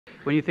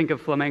when you think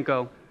of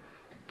flamenco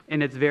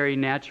in its very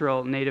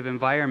natural native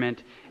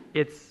environment,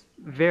 it's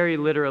very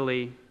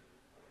literally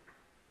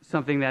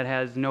something that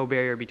has no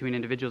barrier between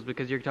individuals,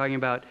 because you're talking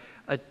about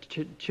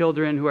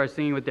children who are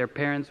singing with their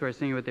parents, who are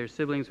singing with their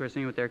siblings, who are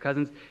singing with their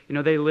cousins.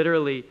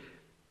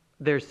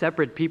 They're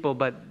separate people,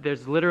 but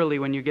there's literally,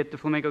 when you get the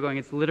flamenco going,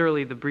 it's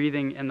literally the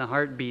breathing and the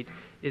heartbeat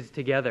is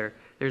together.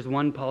 There's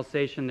one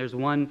pulsation, there's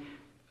one,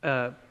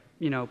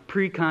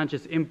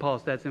 pre-conscious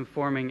impulse that's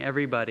informing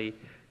everybody.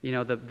 When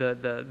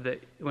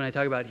I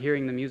talk about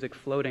hearing the music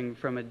floating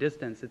from a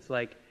distance, it's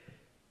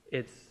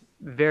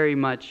very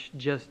much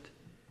just,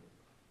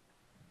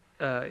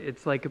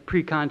 it's like a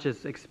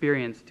pre-conscious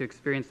experience to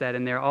experience that,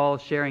 and they're all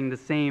sharing the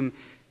same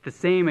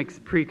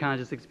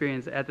pre-conscious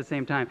experience at the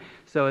same time.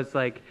 So it's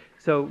like,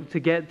 to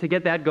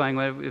get that going,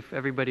 if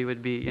everybody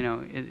would be,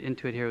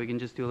 into it here, we can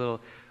just do a little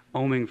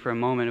oming for a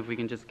moment, if we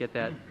can just get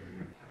that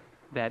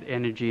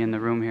energy in the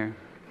room here.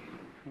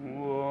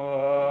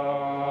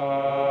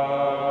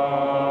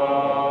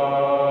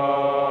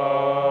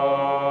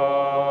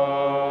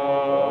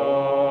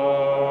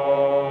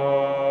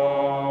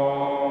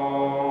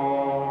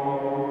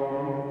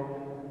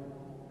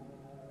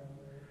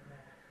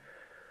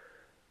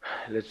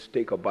 Let's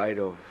take a bite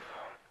of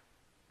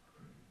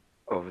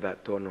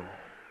that tono,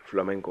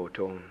 flamenco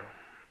tone,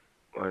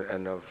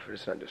 and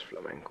it's not just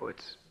flamenco.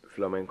 It's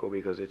flamenco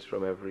because it's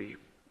from every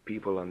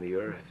people on the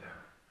earth,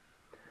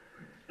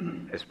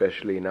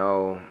 especially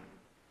now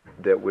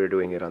that we're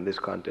doing it on this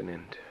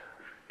continent.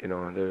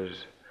 There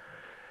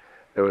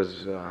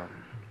was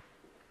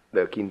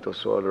the Quinto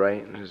Sol,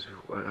 right? Is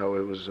how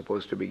it was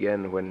supposed to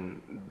begin,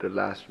 when the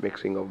last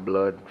mixing of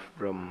blood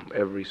from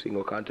every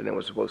single continent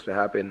was supposed to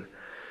happen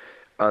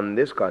on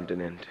this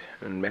continent,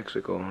 in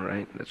Mexico,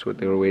 right? That's what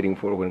they were waiting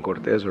for when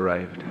Cortés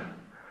arrived.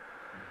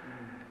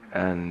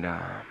 And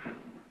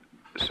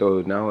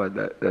so now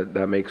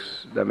that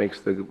makes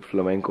the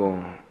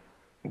flamenco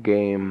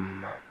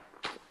game,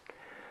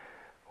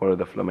 or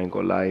the flamenco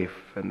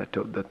life, and the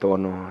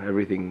tono,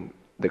 everything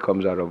that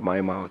comes out of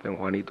my mouth and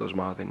Juanito's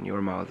mouth and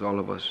your mouth, all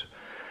of us,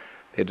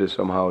 it is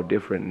somehow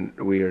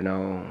different. We are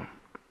now,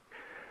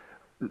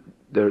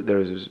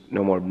 there's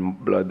no more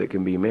blood that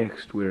can be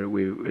mixed.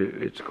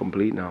 It's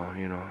complete now.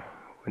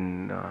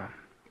 When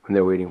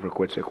they're waiting for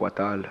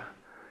Quetzalcoatl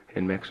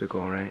in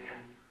Mexico, right?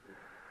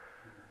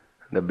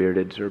 The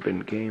bearded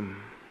serpent came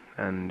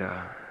and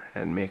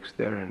mixed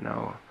there, and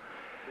now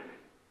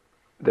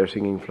they're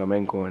singing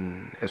flamenco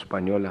and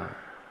española,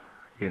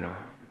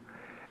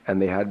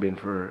 and they had been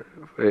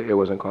it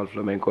wasn't called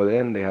flamenco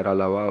then. They had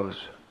alabaos,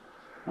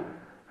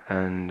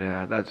 and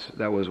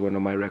that was one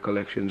of my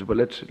recollections. But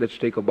let's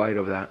take a bite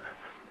of that,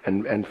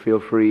 and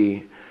feel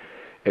free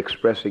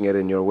expressing it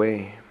in your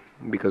way,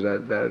 because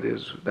that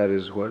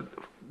is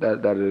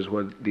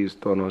what these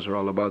tonos are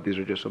all about. These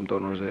are just some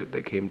tonos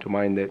that came to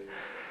mind that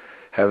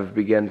have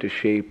begun to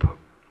shape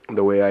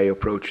the way I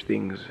approach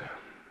things.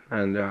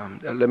 And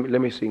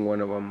let me sing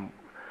one of them,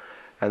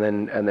 and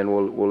then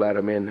we'll add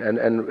them in.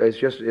 And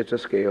it's a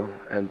scale,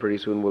 and pretty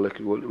soon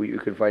you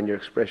can find your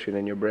expression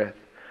in your breath.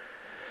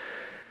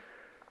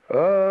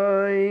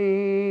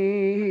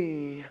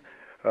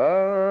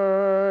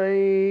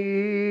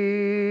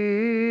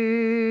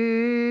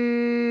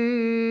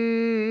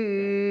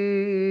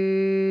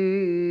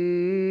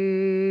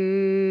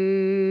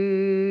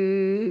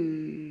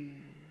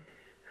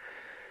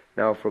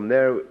 Now from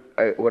there,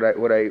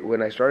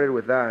 when I started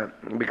with that,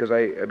 because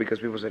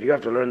people said you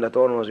have to learn the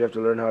tonos, you have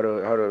to learn how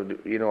to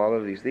all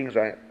of these things.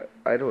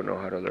 I don't know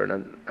how to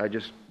learn. I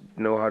just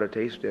know how to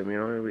taste them.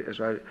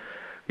 So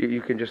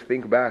you can just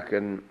think back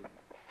to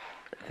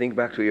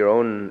your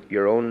own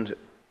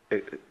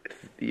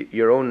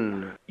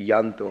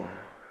llanto,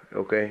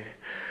 okay?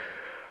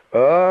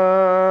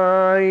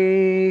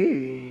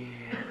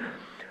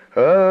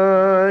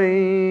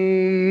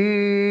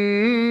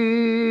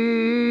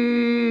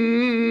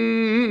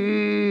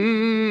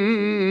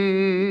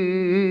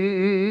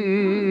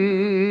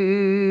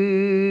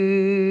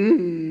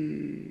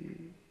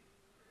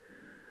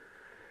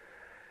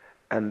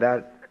 And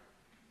that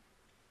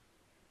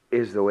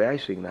is the way I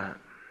sing that.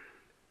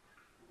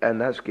 And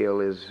that scale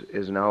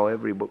is now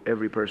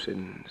every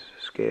person's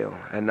scale.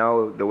 And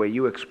now the way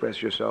you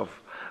express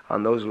yourself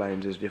on those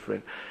lines is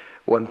different.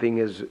 One thing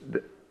is,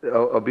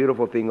 a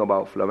beautiful thing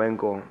about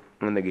flamenco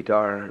and the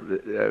guitar,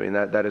 I mean,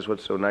 that is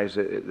what's so nice.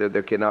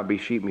 There cannot be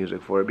sheet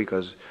music for it,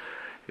 because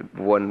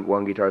one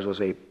guitarist will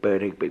say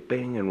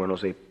ping, and one will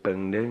say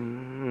ping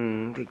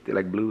ding,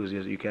 like blues.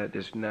 You can't.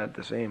 It's not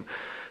the same.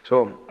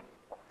 So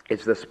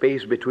it's the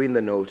space between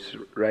the notes,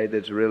 right?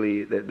 That's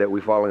really that we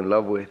fall in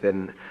love with,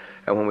 and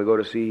when we go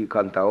to see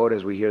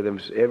cantadores, we hear them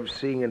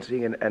sing and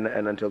sing, and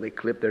until they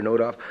clip their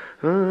note off,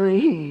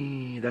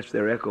 that's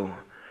their echo,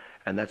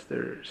 and that's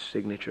their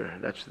signature.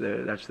 That's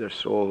their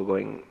soul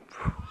going.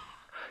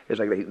 It's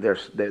like they're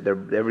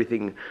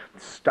everything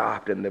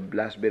stopped, and the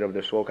last bit of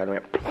their soul kind of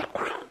went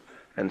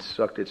and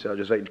sucked itself,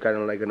 just like kind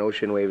of like an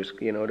ocean waves.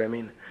 You know what I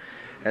mean?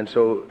 And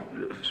so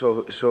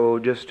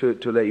just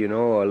to let you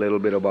know a little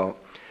bit about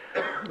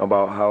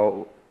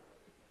how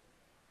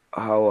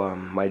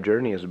my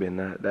journey has been.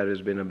 That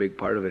has been a big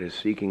part of it, is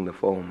seeking the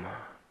foam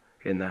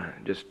in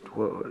that. Just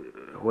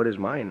what is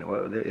mine?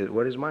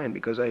 What is mine?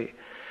 Because I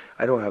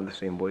don't have the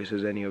same voice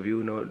as any of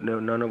you. No,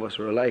 none of us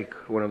are alike.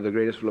 One of the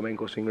greatest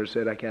flamenco singers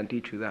said, "I can't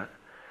teach you that.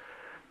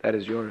 That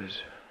is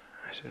yours."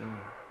 I said, "Oh,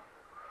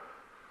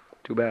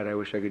 too bad. I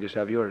wish I could just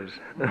have yours."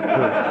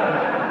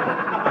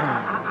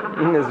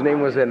 His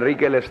name was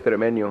Enrique el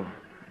Extremeño.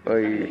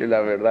 Oy,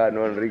 la verdad,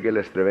 no, Enrique el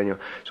Extremeño.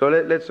 So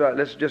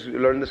let's just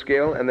learn the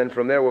scale, and then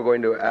from there we're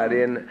going to add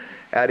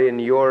in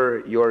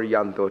your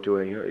llanto to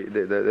it.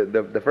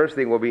 The first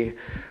thing will be,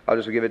 I'll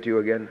just give it to you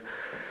again.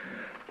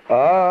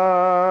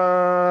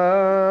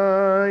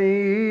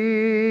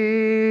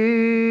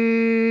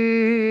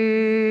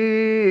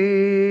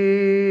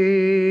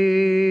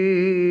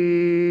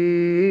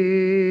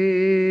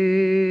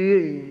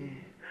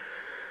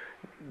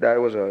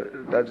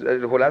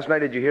 Last night,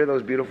 did you hear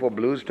those beautiful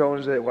blues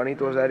tones that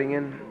Juanito was adding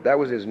in? That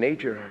was his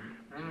nature,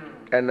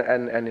 and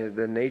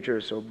the nature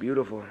is so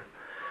beautiful.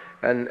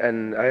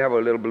 And I have a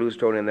little blues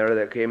tone in there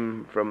that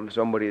came from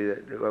somebody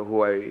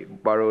who I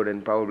borrowed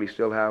and probably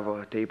still have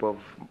a tape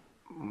of.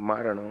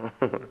 I don't know,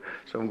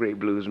 some great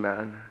blues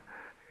man.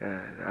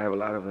 I have a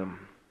lot of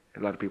them. A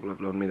lot of people have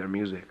loaned me their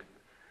music.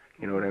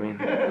 You know what I mean?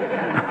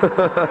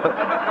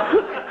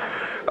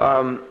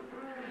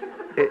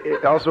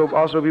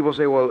 Also people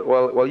say,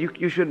 well,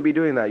 you shouldn't be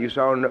doing that. You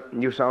sound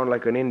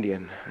like an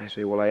Indian. I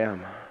say, well, I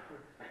am.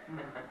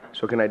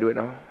 So can I do it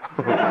now?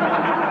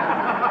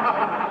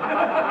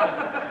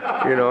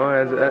 You know,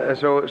 and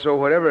so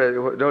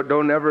whatever.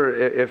 Don't ever.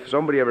 If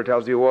somebody ever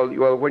tells you,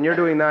 well, when you're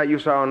doing that, you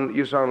sound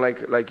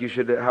like you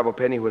should have a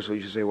penny whistle.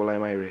 You should say, well,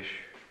 I'm Irish.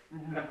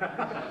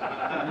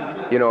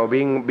 You know,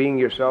 being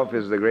yourself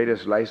is the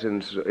greatest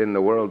license in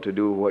the world to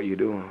do what you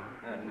do.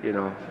 You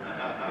know.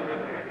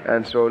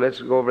 And so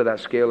let's go over that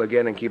scale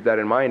again and keep that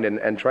in mind,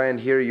 and try and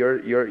hear your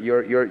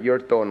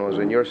tonos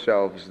and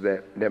yourselves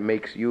that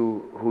makes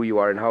you who you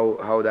are, and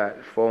how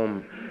that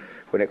foam,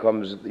 when it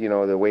comes, you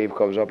know, the wave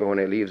comes up and when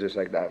it leaves, it's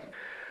like that.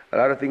 A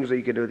lot of things that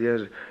you can do with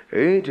this.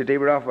 Hey, to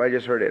taper it off, I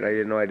just heard it. I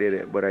didn't know I did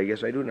it, but I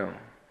guess I do now.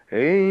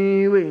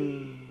 Hey,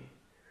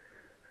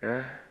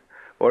 yeah.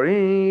 Or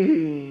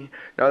hey.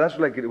 Now that's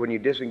like when you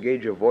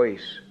disengage your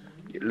voice.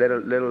 Let a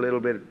little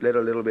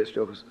bit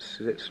still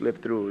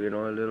slip through, you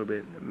know, a little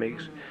bit. It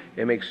makes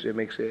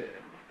it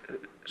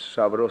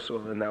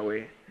sabroso in that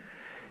way.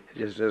 It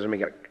just doesn't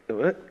make it.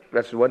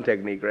 That's one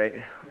technique,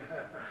 right?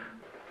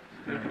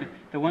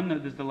 The one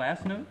that is the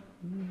last note.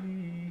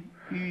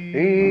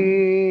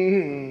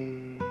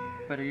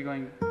 But are you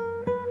going?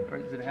 Or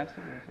is it a half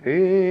step?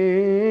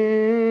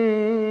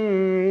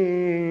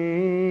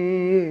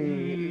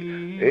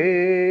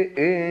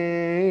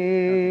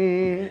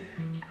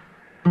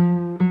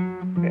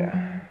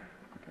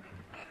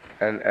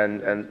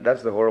 And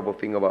that's the horrible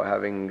thing about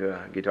having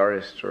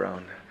guitarists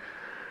around,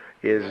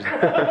 is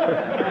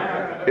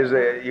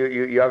that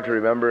you have to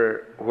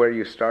remember where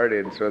you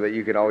started so that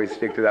you can always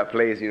stick to that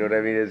place. You know what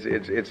I mean?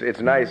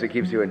 It's nice. It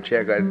keeps you in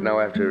check. I now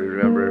have to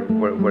remember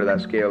where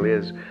that scale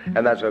is,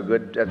 and that's a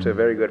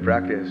very good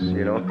practice.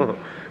 You know,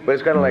 but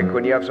it's kind of like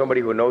when you have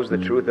somebody who knows the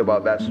truth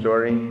about that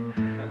story.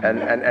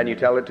 And you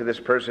tell it to this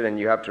person, and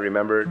you have to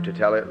remember to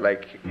tell it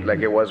like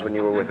it was when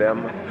you were with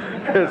them.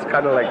 It's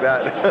kind of like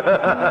that.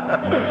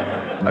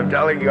 I'm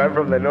telling you, I'm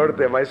from the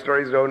norte. My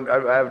stories don't.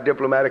 I have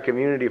diplomatic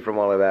immunity from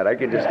all of that. I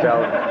can just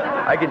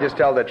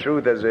tell the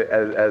truth as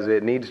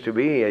it needs to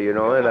be, you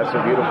know, and that's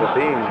a beautiful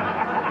thing.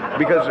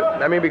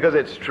 Because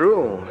it's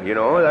true, you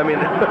know. I mean,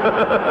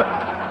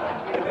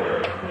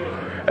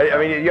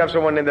 you have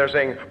someone in there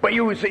saying, "But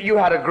you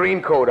had a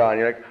green coat on."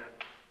 You're like.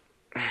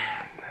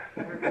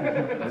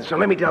 So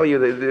let me tell you,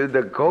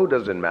 the coat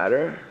doesn't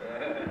matter.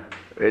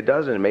 It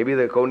doesn't. Maybe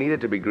the coat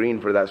needed to be green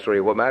for that story.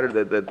 What mattered,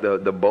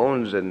 the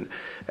bones and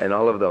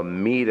all of the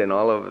meat and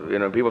all of, you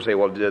know, people say,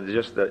 well,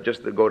 just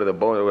go to the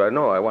bones.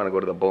 No, I want to go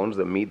to the bones,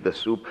 the meat, the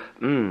soup.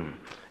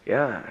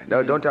 Yeah.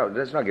 No,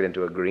 let's not get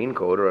into a green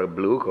coat or a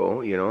blue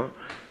coat, you know.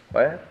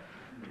 What?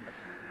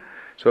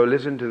 So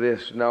listen to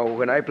this. Now,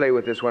 when I play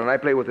with this one, and I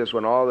play with this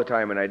one all the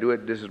time, and I do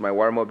it, this is my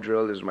warm-up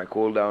drill, this is my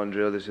cool-down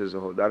drill, this is I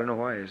don't know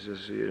why, it's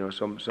just, you know,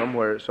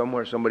 somewhere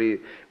somebody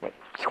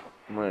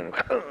went,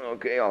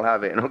 okay, I'll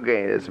have it,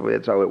 okay,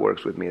 that's how it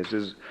works with me. This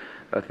is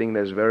a thing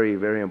that's very,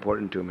 very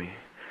important to me.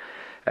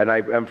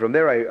 And from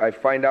there, I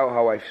find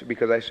out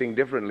because I sing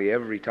differently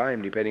every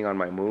time, depending on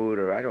my mood,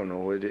 or I don't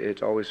know,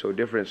 it's always so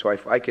different, so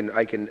I can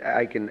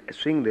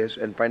sing this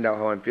and find out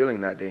how I'm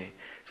feeling that day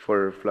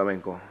for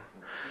flamenco.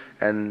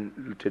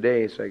 And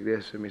today it's like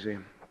this. Let me see.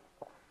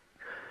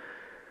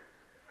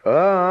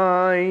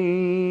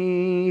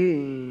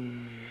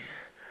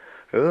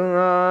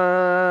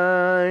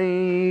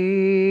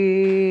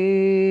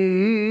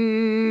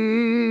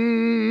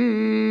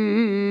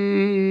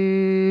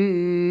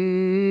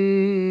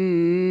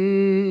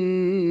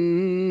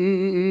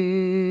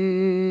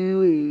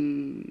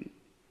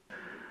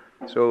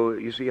 So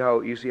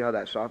you see how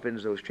that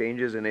softens those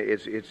changes, and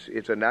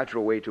it's a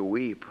natural way to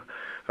weep.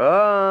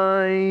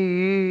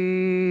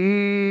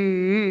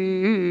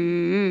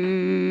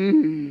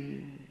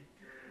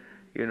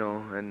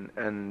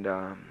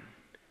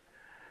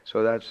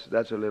 So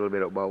that's a little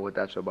bit about what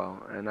that's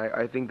about, and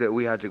I think that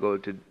we had to go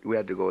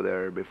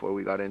there before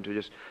we got into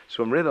just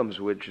some rhythms,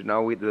 which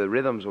now the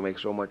rhythms will make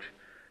so much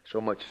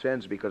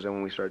sense, because then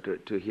when we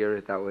start to hear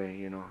it that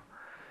way,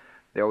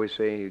 they always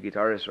say,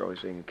 guitarists are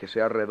always saying, que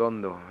sea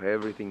redondo,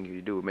 everything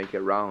you do, make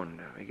it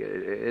round.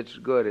 It's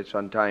good, it's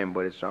on time,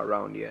 but it's not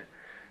round yet.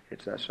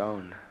 It's that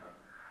sound.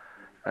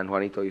 And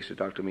Juanito used to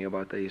talk to me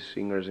about these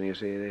singers, and he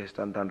say,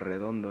 están tan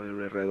redondo.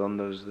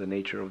 Redondo is the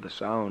nature of the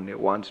sound. It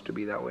wants to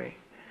be that way.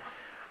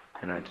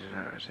 And I would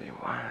say,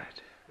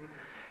 what?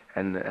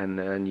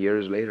 And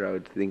years later, I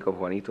would think of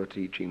Juanito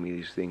teaching me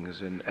these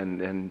things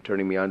and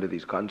turning me on to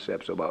these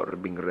concepts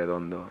about being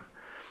redondo.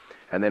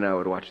 And then I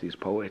would watch these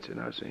poets, and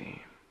I would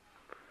say,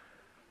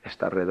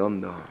 está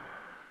redondo.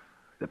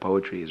 The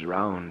poetry is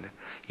round,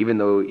 even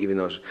though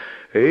it's,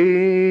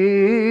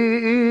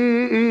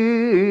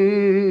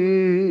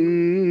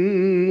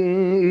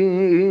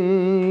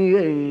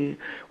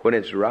 when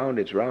it's round,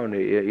 it's round.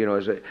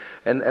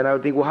 And I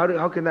would think, well,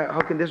 how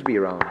can this be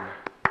round?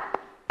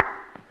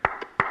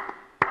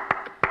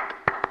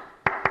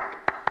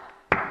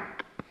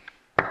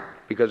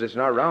 Because it's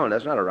not round.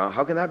 That's not a round.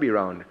 How can that be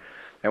round?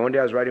 And one day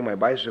I was riding my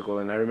bicycle,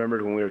 and I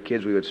remembered when we were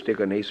kids, we would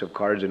stick an ace of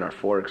cards in our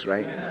forks,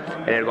 right?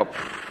 And it'd go.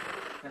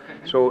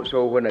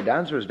 So when a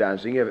dancer's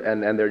dancing,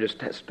 and they're just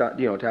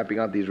tapping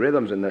out these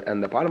rhythms,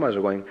 and the palomas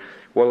are going,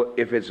 well,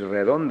 if it's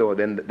redondo,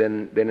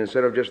 then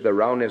instead of just the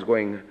roundness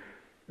going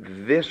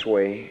this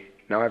way,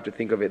 now I have to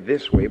think of it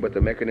this way, but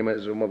the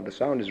mechanism of the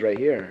sound is right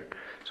here.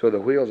 So the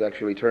wheel's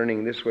actually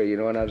turning this way,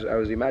 and I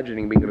was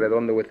imagining being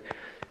redondo with.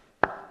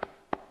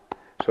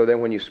 So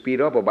then when you speed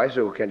up, a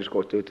bicycle can't just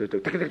go,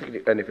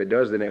 and if it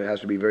does, then it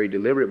has to be very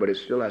deliberate, but it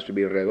still has to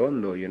be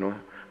redondo,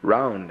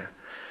 round.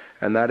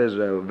 And that is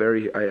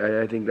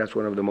I think that's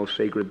one of the most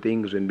sacred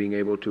things in being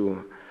able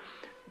to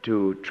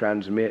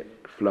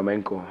transmit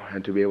flamenco,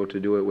 and to be able to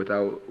do it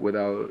without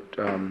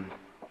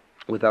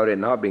it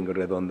not being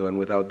redondo, and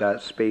without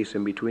that space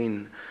in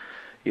between.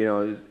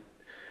 It's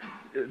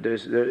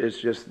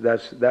just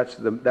that's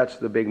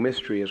the big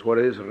mystery, is what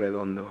is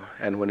redondo,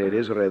 and when it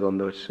is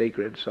redondo, it's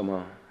sacred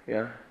somehow.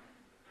 Yeah.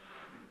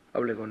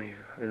 Hable con ellos.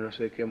 No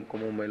sé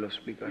cómo me lo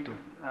explica tú.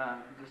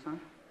 This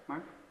one,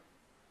 Mark.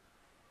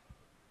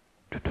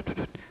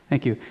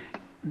 Thank you.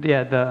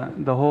 Yeah,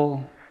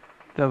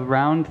 the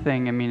round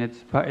thing. I mean,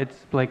 it's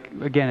like,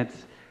 again, it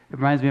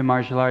reminds me of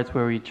martial arts,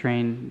 where we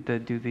train to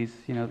do these,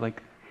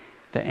 like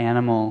the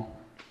animal,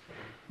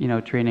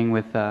 training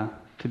with to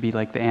be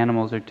like the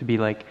animals, or to be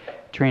like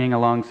training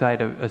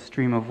alongside a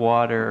stream of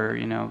water, or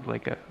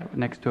like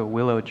next to a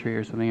willow tree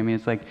or something. I mean,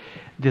 it's like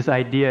this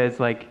idea is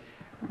like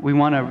we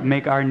want to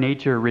make our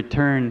nature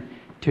return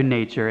to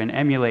nature and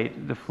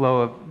emulate the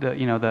flow of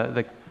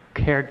the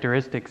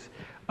characteristics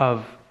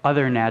of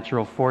other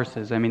natural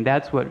forces. I mean,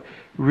 that's what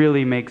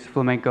really makes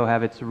flamenco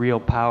have its real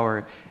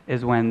power,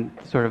 is when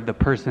sort of the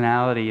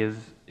personality is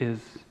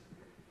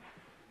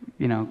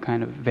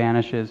kind of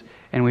vanishes,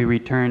 and we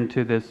return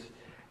to this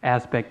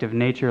aspect of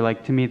nature.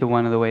 Like, to me,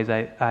 one of the ways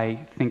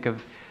I think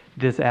of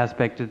this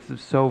aspect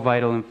that's so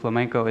vital in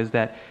flamenco is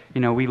that,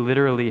 we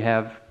literally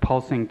have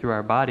pulsing through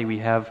our body. We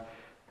have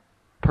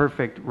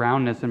perfect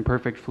roundness and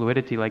perfect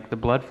fluidity, like the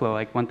blood flow.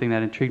 Like, one thing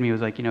that intrigued me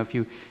was, like, if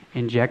you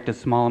inject a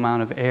small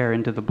amount of air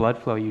into the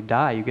blood flow, you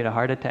die, you get a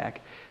heart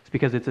attack. It's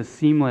because it's a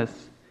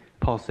seamless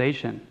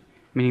pulsation,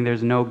 meaning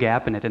there's no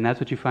gap in it. And that's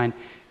what you find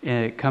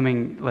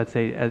coming, let's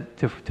say,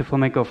 to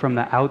flamenco from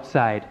the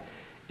outside,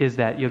 is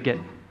that you'll get,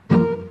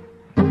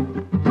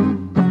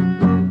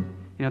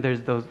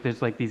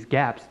 there's like these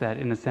gaps that,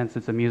 in a sense,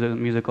 it's a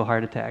musical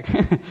heart attack.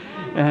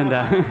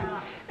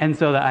 And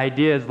so the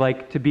idea is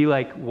like to be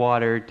like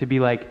water, to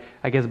be like,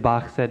 I guess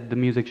Bach said the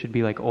music should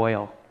be like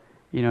oil.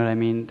 You know what I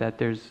mean? That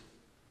there's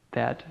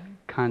that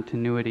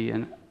continuity,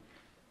 and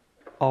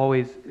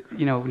always,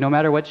 no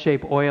matter what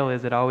shape oil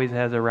is, it always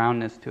has a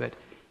roundness to it.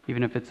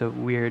 Even if it's a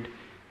weird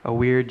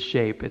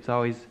shape, it's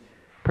always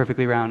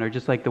perfectly round. Or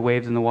just like the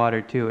waves in the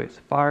water too. As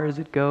far as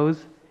it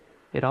goes,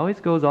 it always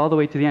goes all the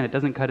way to the end. It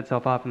doesn't cut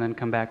itself off and then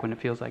come back when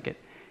it feels like it.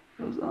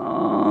 It goes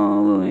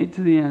all the way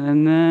to the end,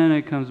 and then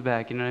it comes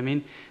back. You know what I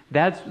mean?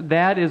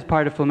 That is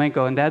part of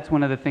flamenco, and that's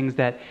one of the things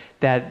that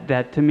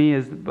to me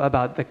is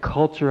about the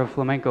culture of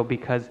flamenco,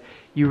 because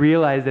you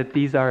realize that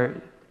these are,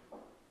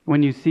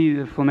 when you see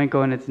the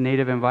flamenco in its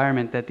native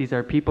environment, that these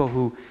are people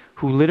who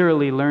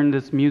literally learn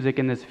this music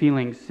and this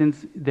feeling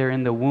since they're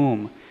in the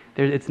womb.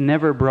 It's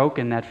never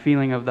broken, that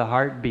feeling of the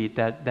heartbeat,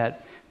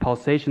 that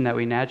pulsation that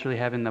we naturally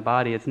have in the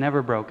body. It's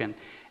never broken.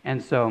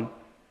 And so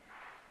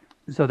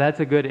that's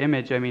a good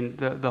image. I mean,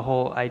 the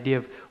whole idea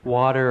of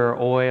water or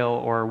oil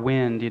or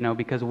wind,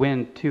 because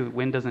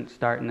wind doesn't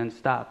start and then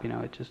stop,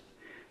 it just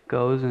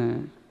goes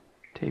and it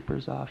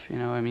tapers off,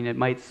 I mean, it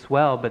might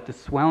swell, but the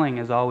swelling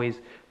is always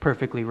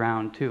perfectly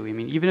round too. I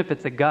mean, even if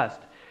it's a gust,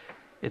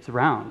 it's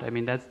round. I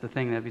mean, that's the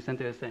thing that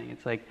Vicente was saying.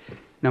 It's like,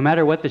 no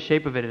matter what the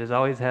shape of it is,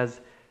 always has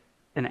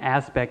an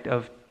aspect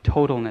of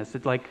totalness.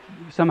 It's like,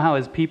 somehow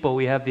as people,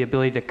 we have the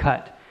ability to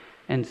cut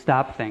and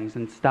stop things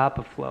and stop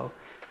a flow.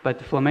 But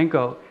the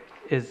flamenco,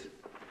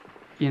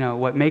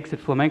 what makes it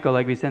flamenco,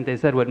 like Vicente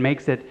said, what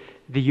makes it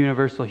the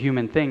universal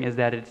human thing is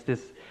that it's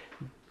this,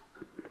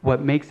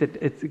 what makes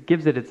it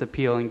gives it its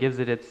appeal and gives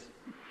it its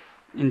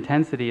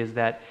intensity is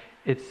that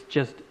it's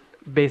just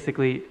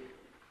basically,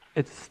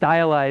 it's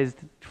stylized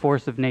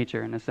force of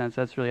nature in a sense.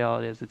 That's really all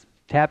it is. It's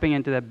tapping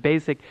into that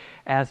basic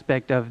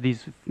aspect of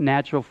these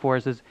natural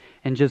forces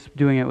and just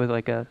doing it with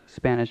like a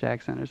Spanish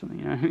accent or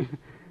something,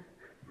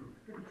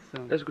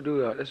 So. Let's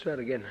try it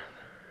again.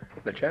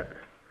 The chat.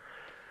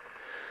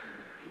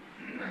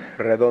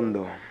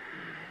 Redondo.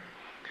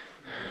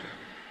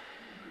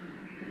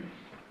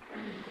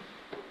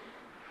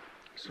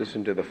 Let's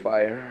listen to the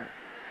fire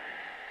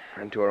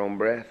and to our own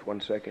breath. 1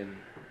 second.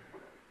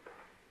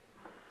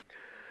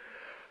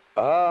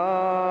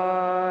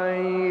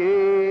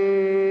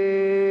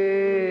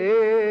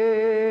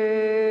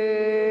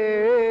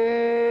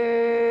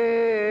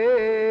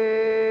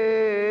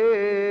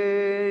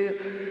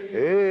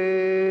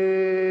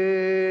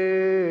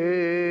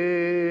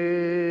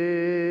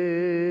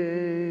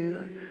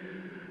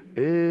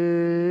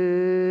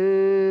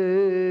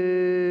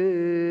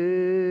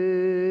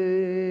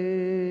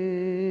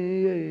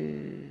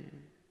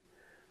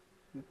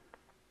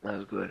 That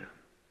was good.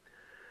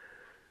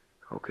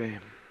 Okay.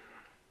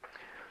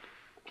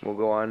 We'll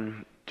go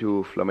on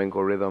to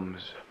flamenco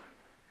rhythms.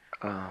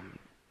 That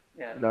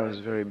was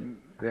very,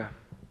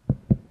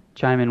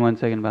 Chime in 1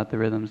 second about the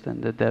rhythms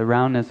then. The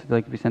roundness,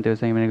 like Vicente was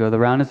saying a minute ago, the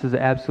roundness is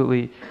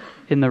absolutely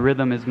in the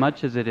rhythm as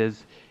much as it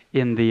is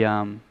in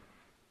the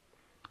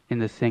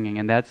singing.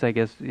 And that's, I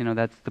guess,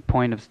 that's the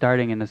point of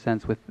starting in a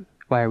sense with,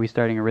 why are we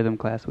starting a rhythm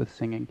class with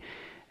singing?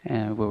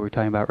 And what we're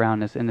talking about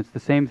roundness. And it's the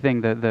same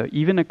thing,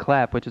 even a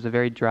clap, which is a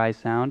very dry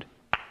sound,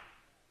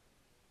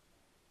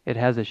 it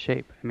has a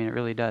shape. I mean, it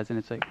really does. And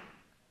it's like,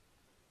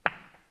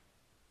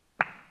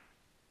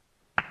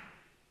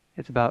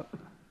 it's about,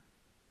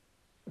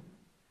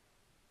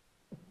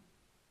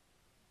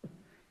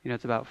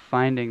 it's about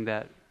finding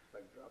that,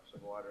 like drops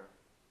of water.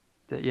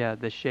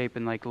 The shape,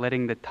 and like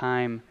letting the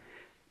time,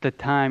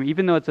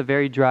 even though it's a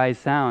very dry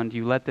sound,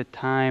 you let the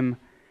time,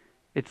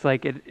 it's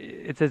like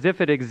it's as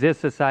if it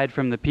exists aside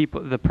from the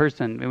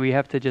person, and we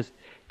have to just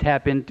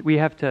tap into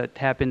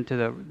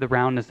the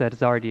roundness that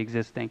is already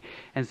existing.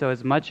 And so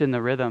as much in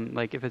the rhythm,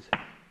 like if it's,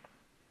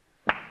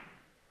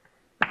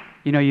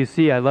 you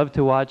see, I love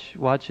to watch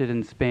it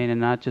in Spain, and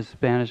not just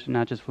Spanish,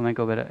 not just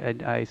flamenco,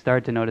 but I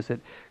started to notice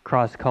it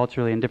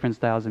cross-culturally in different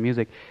styles of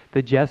music.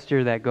 The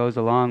gesture that goes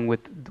along with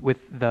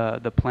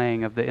the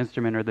playing of the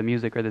instrument or the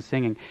music or the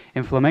singing.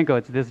 In flamenco,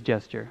 it's this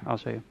gesture. I'll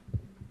show you.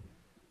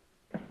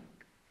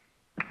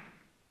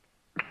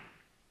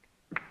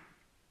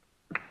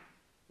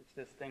 It's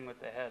this thing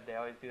with the head. They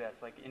always do that.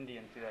 It's like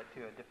Indians do that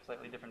too, a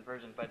slightly different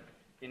version. But,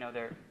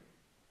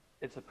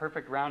 it's a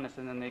perfect roundness,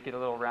 and then they get a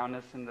little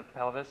roundness in the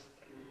pelvis.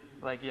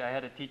 Like, I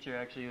had a teacher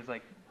actually who was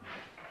like,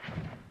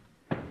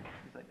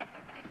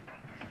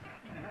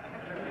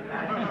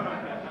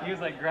 he was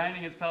like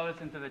grinding his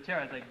pelvis into the chair.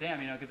 I was like, damn,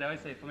 because I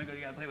always say flamenco,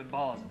 you gotta play with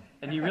balls.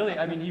 And he really,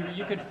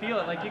 you could feel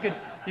it. Like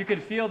you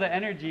could feel the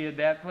energy of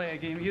that play.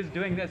 Like, he was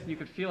doing this, and you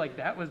could feel like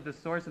that was the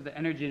source of the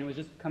energy, and it was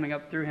just coming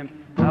up through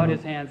him, out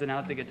his hands and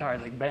out the guitar,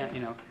 like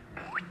bam,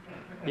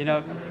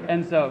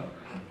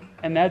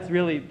 and that's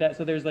really that.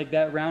 So there's like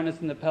that roundness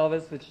in the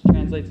pelvis, which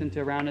translates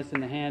into roundness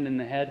in the hand and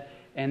the head.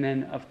 And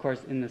then, of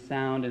course, in the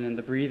sound and in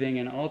the breathing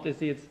and all to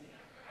see, it's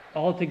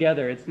all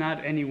together. It's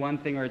not any one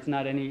thing, or it's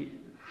not any,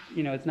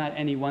 it's not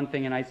any one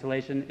thing in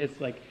isolation. It's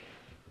like,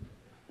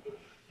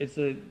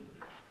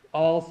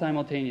 all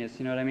simultaneous,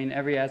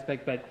 every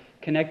aspect, but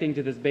connecting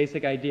to this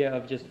basic idea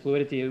of just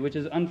fluidity, which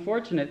is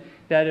unfortunate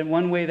that in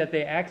one way that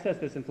they access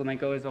this in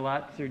flamenco is a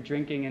lot through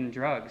drinking and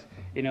drugs.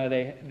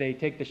 They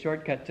take the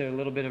shortcut to a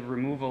little bit of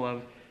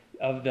removal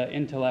of the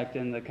intellect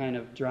and the kind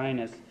of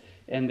dryness,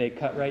 and they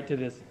cut right to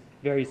this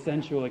very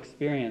sensual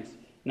experience.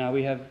 Now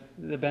we have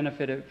the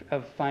benefit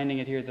of finding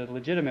it here the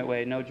legitimate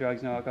way, no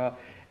drugs, no alcohol,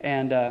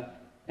 and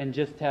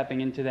just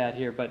tapping into that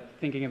here, but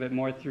thinking of it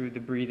more through the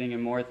breathing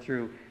and more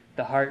through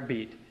the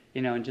heartbeat,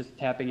 and just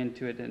tapping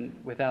into it and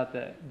without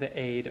the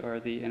aid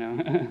or the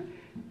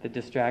the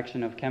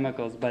distraction of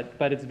chemicals. But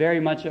it's very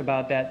much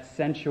about that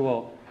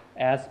sensual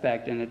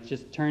aspect, and it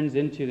just turns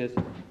into this,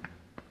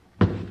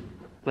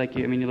 like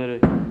you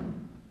literally,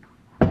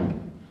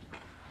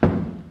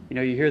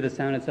 you hear the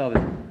sound itself.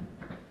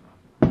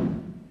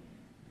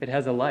 It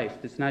has a life.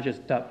 It's not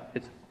just up.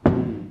 It's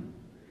boom.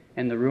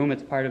 And the room,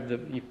 it's part of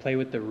you play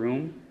with the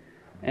room.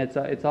 And it's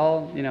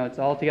all, it's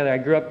all together. I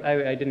grew up,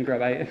 I didn't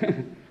grow up,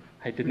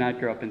 I did not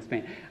grow up in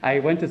Spain. I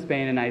went to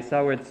Spain and I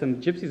saw where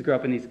some gypsies grew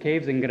up in these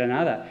caves in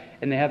Granada.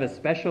 And they have a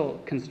special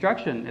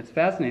construction. It's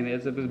fascinating.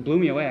 It blew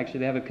me away,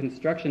 actually. They have a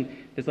construction,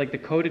 it's like the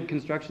coded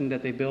construction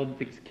that they build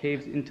these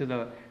caves into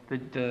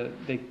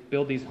they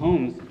build these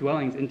homes,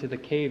 dwellings into the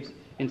caves,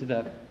 into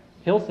the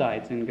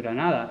hillsides in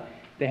Granada.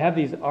 They have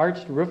these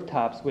arched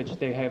rooftops, which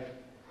they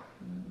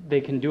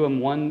can do them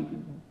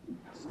one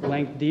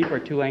length deep or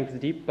 2 lengths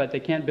deep, but they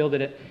can't build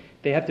it.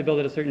 They have to build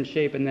it a certain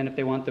shape, and then if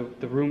they want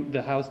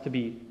the house to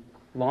be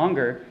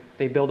longer,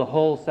 they build a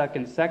whole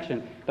second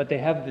section, but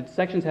the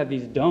sections have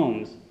these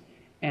domes.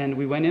 And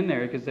we went in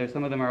there because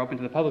some of them are open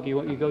to the public.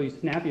 You go, you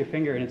snap your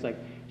finger, and it's like,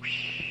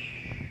 whoosh.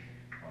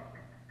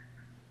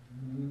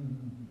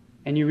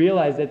 And you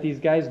realize that these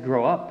guys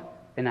grow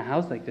up in a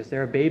house like this.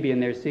 They're a baby,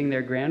 and they're seeing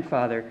their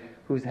grandfather,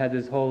 who's had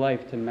his whole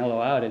life to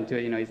mellow out into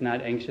it. He's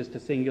not anxious to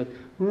sing. He goes,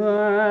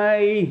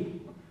 why?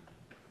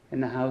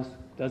 And the house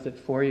does it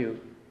for you.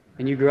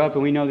 And you grow up,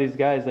 and we know these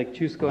guys like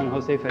Chusco and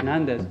Jose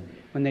Fernandez.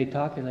 When they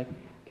talk, they're like,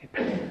 ¿Qué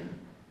pasa? Me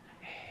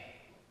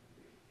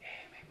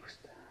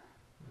gusta.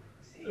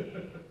 Sí.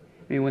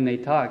 I mean, when they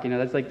talk,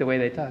 that's like the way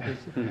they talk.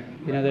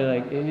 They're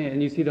like,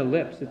 and you see the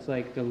lips. It's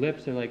like the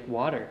lips are like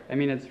water. I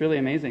mean, it's really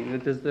amazing.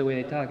 This is the way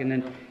they talk. And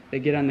then they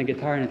get on the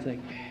guitar, and it's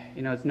like,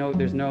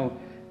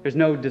 there's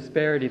no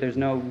disparity. There's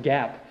no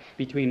gap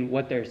between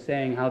what they're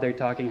saying, how they're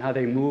talking, how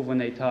they move when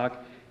they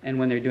talk, and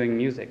when they're doing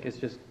music. It's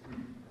just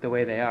the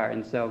way they are.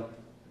 And so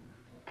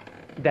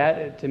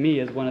that, to me,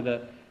 is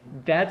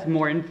that's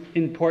more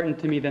important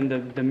to me than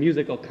the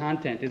musical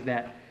content, is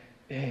that,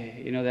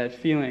 that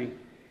feeling.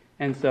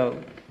 And so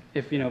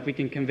if we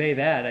can convey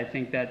that, I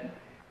think that,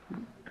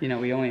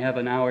 we only have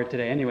an hour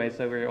today anyway,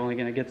 so we're only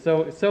going to get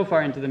so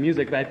far into the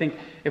music. But I think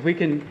if we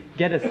can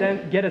get a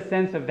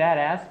sense of that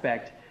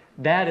aspect,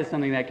 that is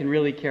something that can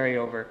really carry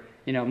over,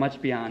 much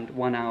beyond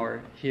 1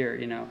 hour here,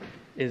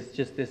 is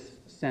just this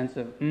sense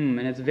of, and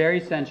it's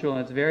very sensual,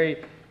 and it's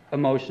very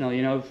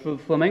emotional.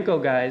 Flamenco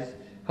guys,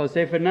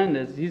 Jose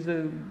Fernandez,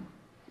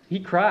 he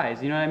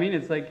cries, you know what I mean?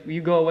 It's like,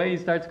 you go away, he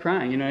starts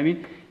crying, you know what I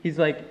mean? He's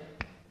like,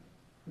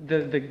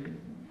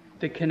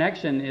 the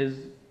connection is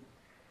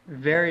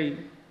very,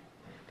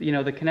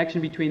 the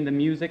connection between the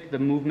music, the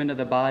movement of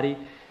the body,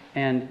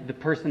 and the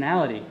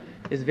personality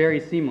is very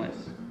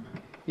seamless.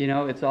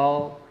 It's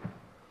all,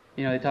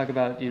 they talk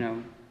about,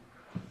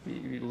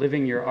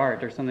 living your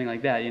art or something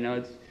like that.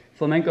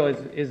 Flamenco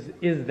is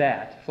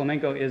that.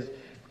 Flamenco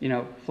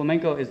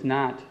is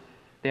not.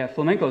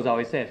 Flamencos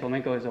always say it.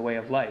 Flamenco is a way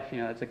of life.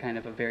 That's a kind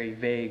of a very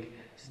vague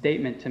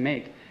statement to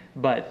make.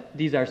 But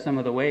these are some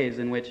of the ways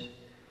in which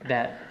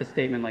a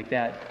statement like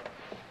that,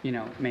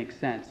 makes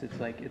sense.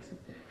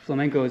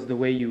 Flamenco is the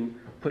way you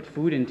put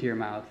food into your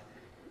mouth.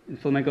 And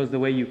flamenco is the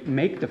way you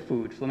make the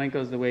food.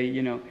 Flamenco is the way,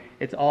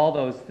 it's all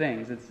those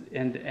things.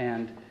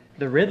 And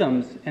the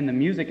rhythms and the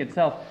music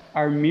itself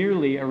are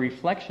merely a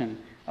reflection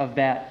of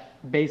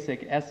that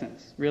basic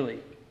essence,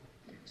 really.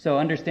 So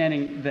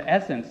understanding the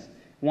essence,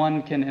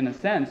 one can, in a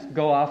sense,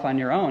 go off on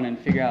your own and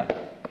figure out,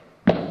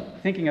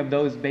 thinking of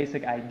those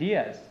basic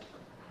ideas.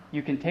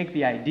 You can take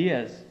the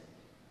ideas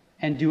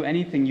and do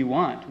anything you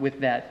want with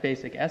that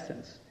basic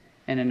essence.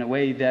 And in a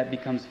way, that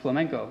becomes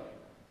flamenco.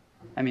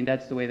 I mean,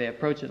 that's the way they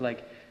approach it.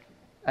 Like,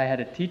 I had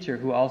a teacher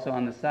who also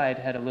on the side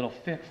had a little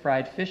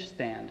fried fish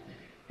stand.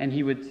 And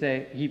he would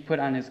say, he put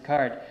on his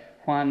card,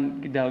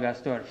 Juan del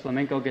Gastor,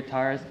 flamenco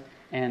guitarist,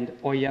 and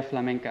olla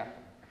flamenca,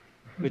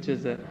 which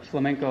is a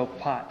flamenco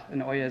pot.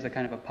 An olla is a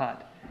kind of a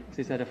pot. So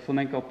he said a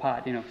flamenco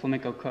pot,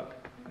 flamenco cook.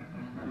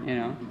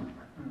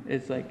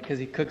 It's like, because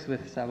he cooks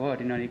with sabor,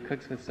 and he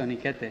cooks with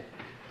soniquete,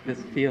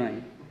 this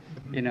feeling.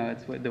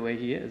 It's the way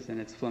he is, and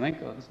it's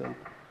flamenco, so.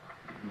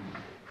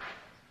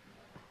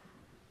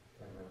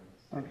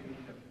 Okay.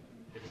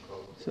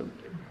 So.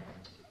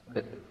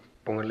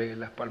 Póngale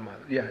las palmas.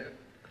 Yeah.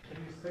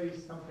 Can you say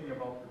something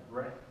about the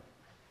breath?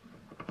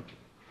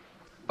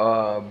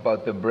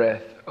 About the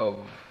breath of.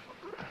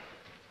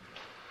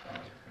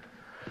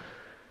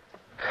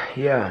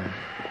 Yeah,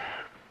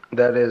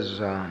 that is.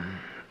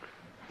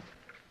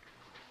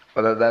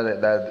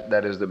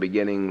 That is the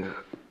beginning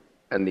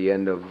and the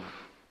end of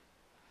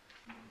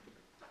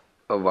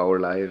our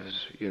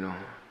lives,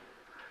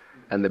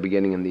 and the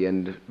beginning and the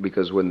end,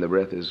 because when the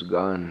breath is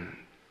gone,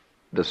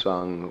 the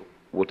song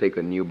will take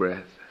a new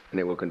breath and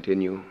it will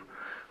continue,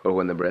 or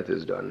when the breath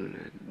is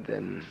done,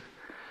 then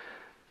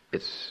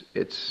it's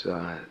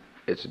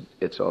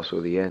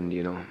also the end,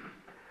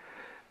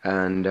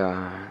 and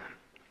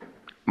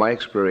my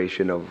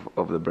exploration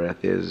of the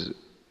breath is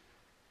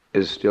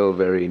still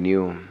very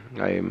new.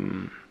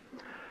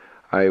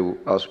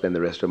 I'll spend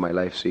the rest of my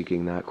life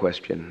seeking that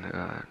question.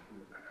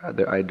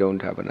 I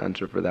don't have an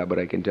answer for that, but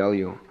I can tell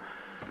you.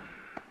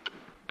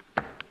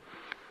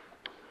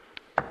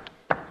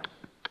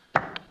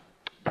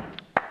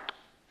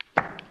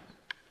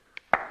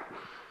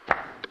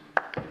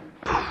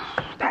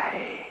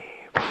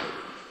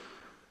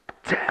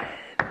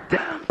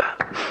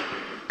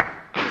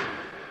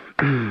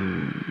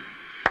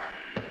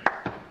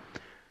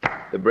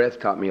 The breath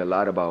taught me a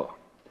lot about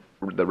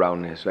the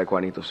roundness. Like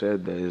Juanito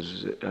said,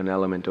 there's an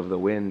element of the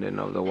wind and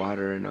of the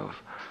water and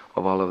of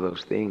all of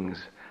those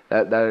things.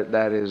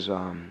 That is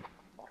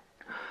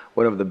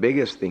one of the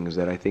biggest things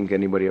that I think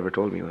anybody ever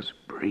told me was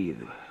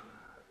breathe.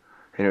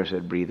 They never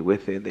said breathe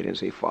with it. They didn't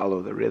say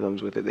follow the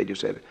rhythms with it. They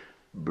just said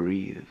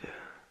breathe.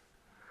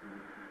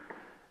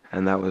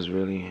 And that was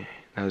really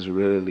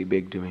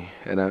big to me.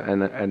 And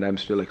I'm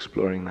still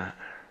exploring that.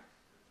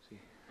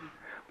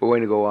 We're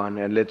going to go on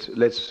and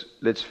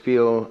let's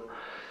feel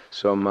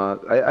some.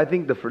 I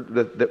think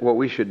what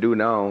we should do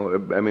now.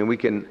 I mean, we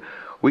can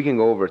We can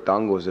go over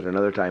tangos at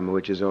another time,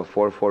 which is a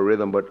 4/4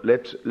 rhythm. But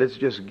let's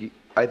just.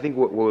 I think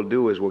what we'll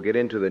do is we'll get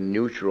into the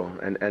neutral,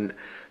 and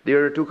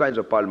there are two kinds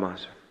of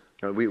palmas.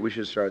 We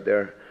should start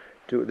there.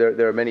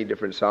 There are many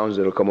different sounds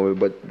that'll come over,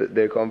 but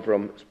they come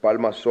from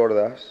palmas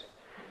sordas.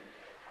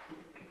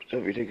 So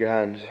if you take your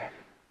hands,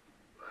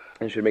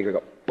 and it should make like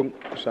a boom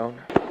sound.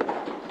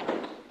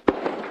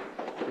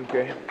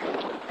 Okay.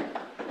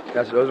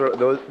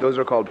 Those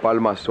are called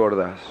palmas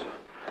sordas.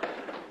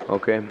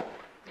 Okay.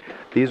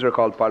 These are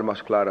called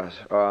palmas claras.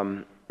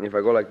 If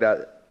I go like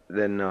that,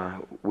 then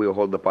we'll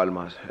hold the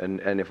palmas,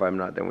 and if I'm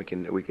not, then we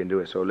can do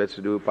it. So let's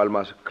do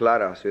palmas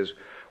claras. Is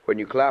when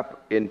you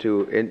clap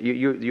into, and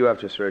you have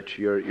to search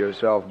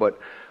yourself. But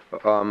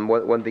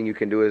one thing you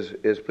can do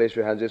is place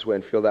your hands this way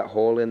and feel that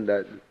hole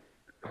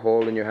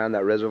in your hand,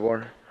 that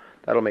reservoir.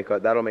 That'll make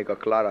a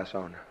clara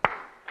sound.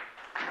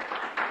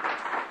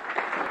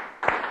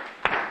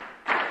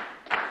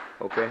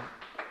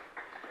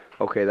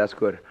 Okay, that's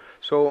good.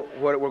 So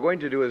what we're going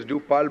to do is do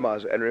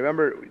palmas, and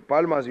remember,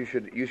 palmas you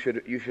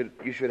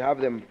should have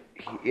them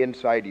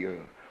inside you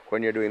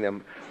when you're doing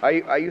them.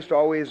 I used to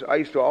always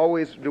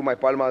do my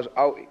palmas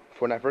out.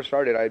 When I first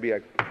started, I'd be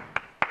like,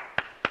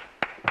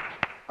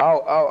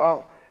 ow, ow,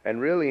 ow,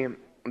 and really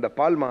the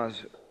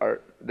palmas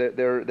are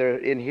they're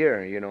in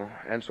here, you know,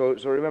 and so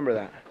remember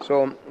that.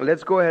 So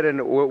let's go ahead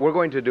and we're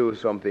going to do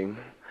something.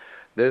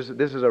 This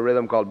is a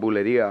rhythm called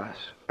bulerias,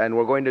 and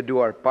we're going to do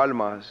our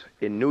palmas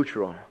in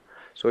neutral.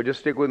 So just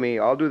stick with me.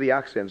 I'll do the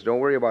accents. Don't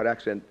worry about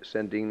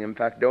accenting. In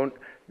fact,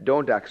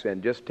 don't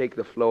accent. Just take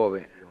the flow of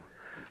it.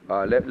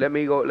 Let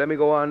me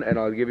go on, and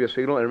I'll give you a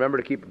signal. And remember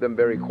to keep them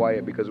very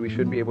quiet, because we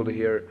should be able to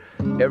hear.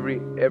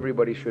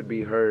 Everybody should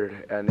be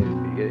heard, and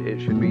it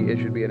should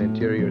be an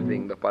interior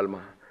thing. The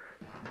palma.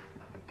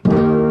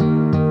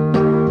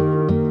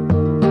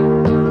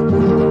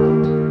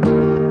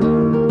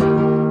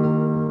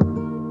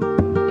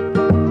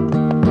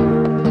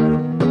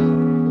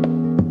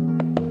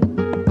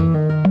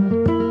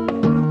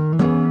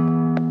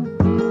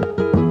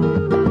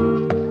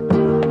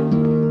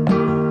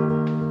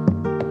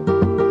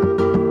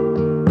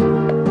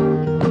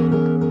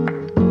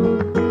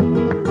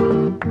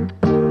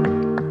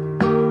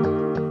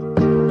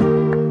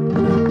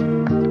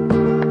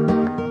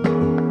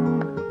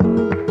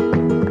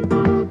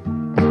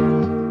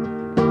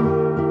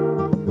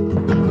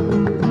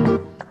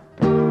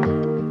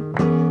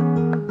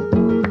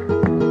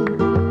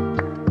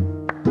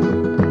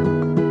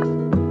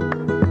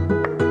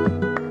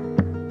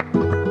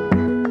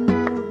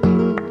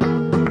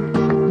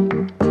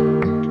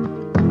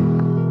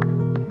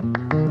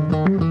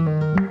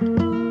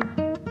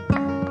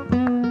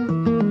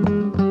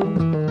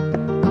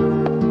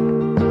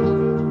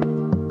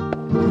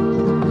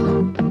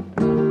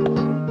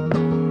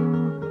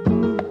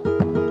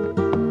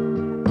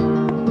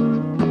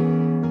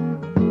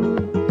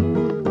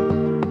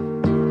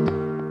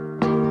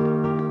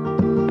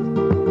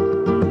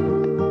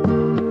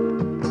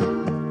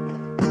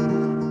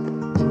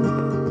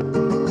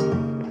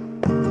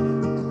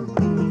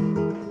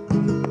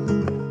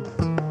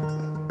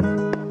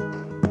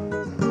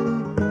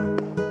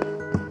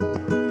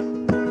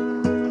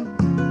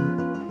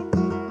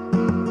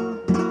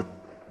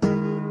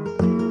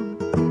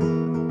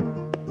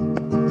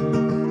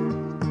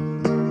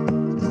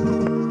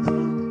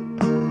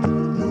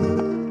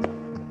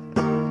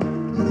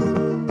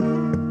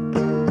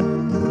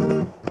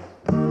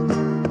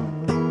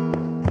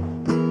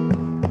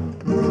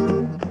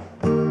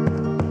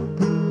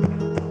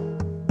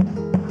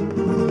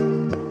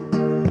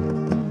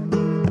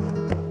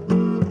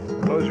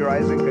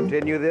 And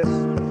continue this.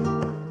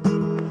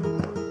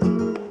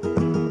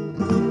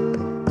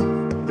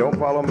 Don't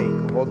follow me.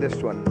 Hold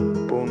this one.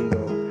 Un,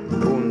 dos,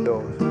 un,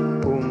 dos,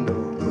 un,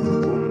 dos,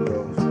 un,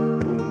 dos, un, dos,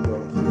 un,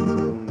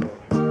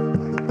 dos.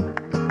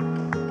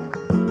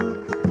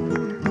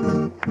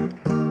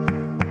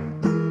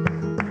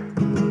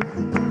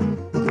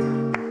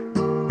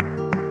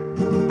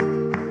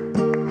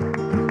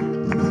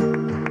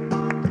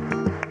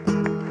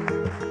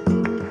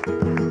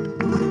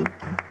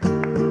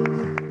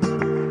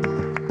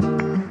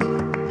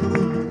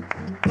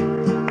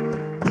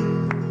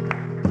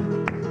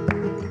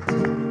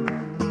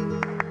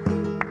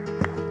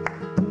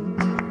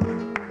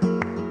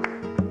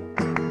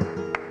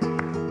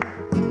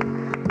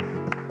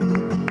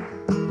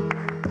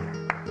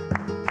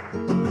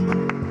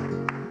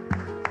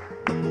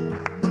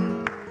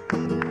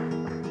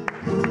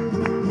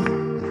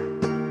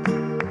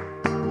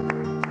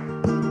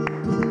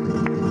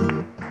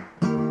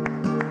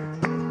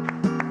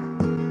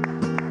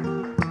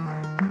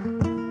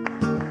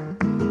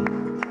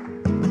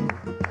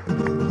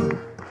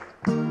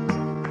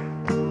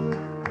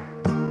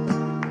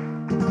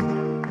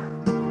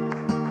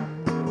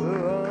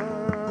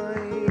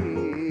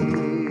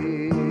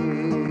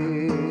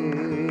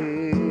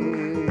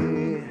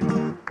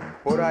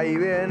 Por ahí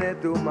viene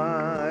tu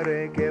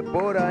madre, que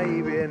por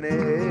ahí viene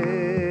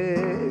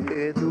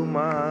tu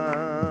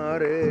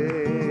madre.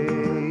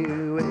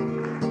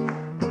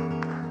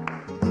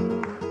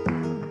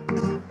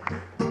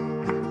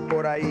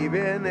 por ahí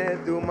viene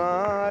tu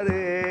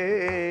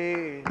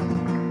madre.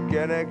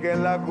 ¿Quién es que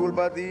la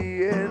culpa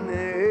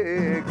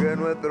tiene que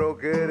nuestro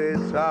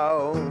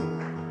querezao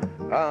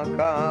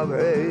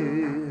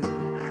acabe?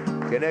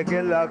 ¿Quién es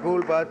que la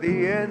culpa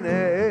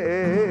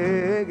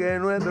tiene que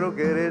nuestro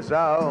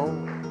querezao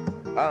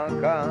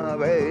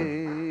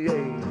acabe?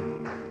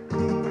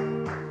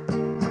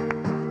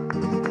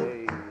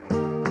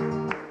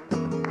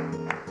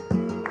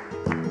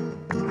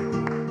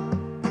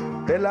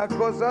 De las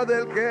cosas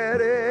del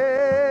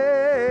querer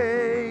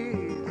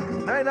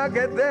no hay nada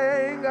que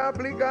tenga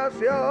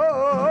aplicación,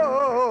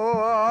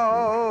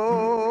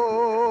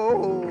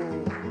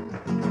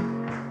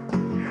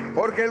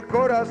 porque el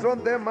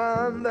corazón te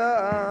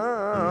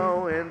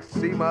manda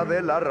encima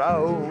de la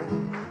razón,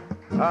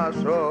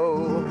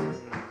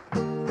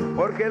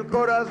 porque el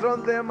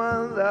corazón te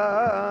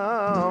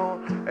manda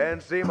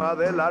encima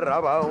de la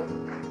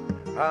razón.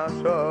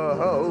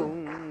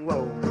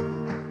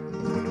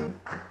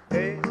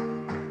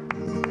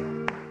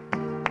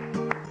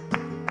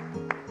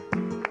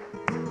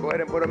 Go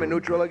ahead and put them in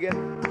neutral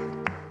again.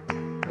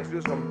 Let's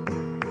do some.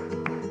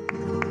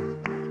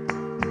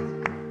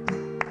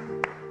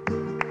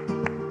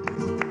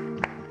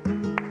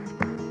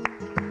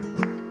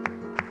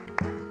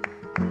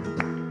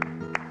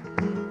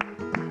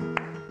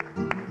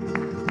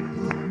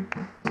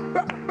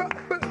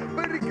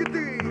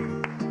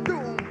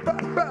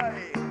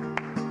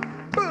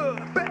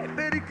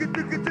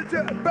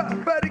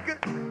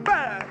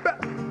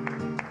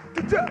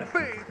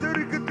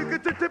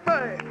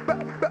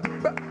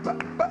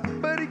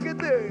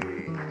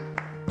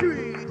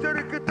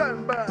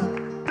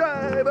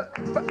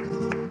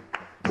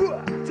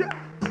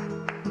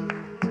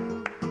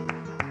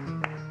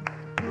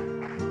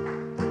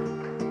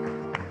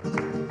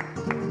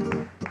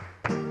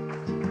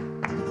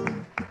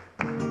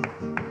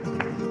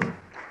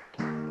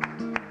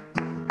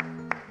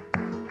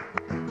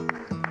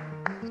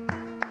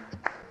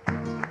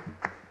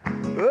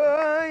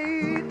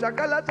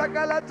 Chacala,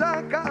 chacala,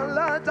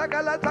 chacala,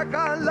 chacala,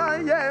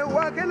 chacala,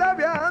 yegua que la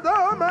había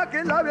doma,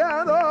 que la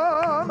había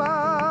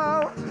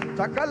doma.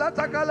 Chacala,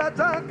 chacala,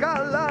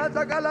 chacala,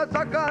 chacala,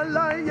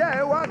 chacala,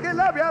 yegua que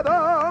la había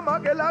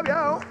doma, que la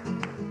había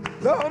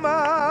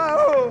doma.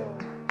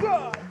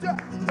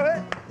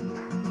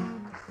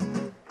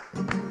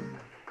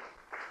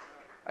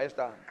 Ahí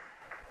está.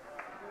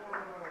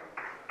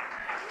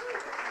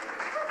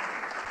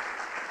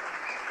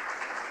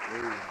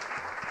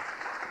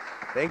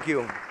 Thank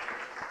you.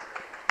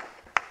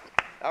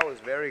 That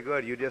was very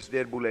good. You just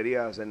did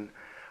bulerías, and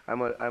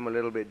I'm a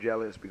little bit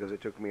jealous because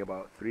it took me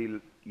about 3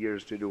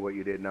 years to do what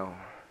you did now.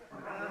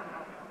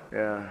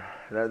 Yeah,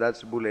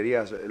 that's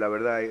bulerías. La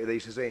verdad, they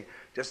used to say,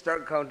 just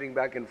start counting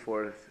back and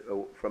forth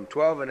from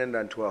 12 and end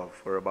on 12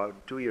 for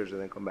about 2 years and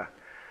then come back.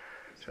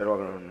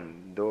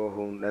 And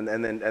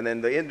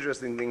then the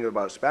interesting thing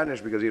about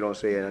Spanish, because you don't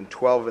say it, and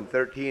 12 and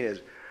 13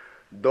 is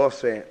 12,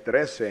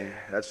 13,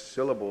 that's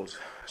syllables.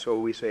 So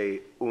we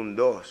say un,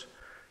 dos.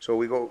 So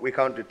we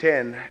count to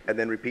 10 and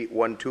then repeat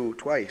 1, 2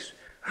 twice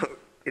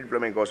in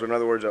flamenco. So in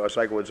other words, a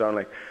cycle would sound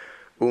like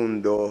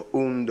 1, 2,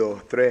 1,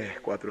 2, 3,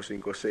 4, 5,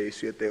 6, 7,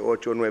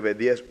 8, 9,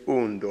 10,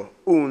 1, 2,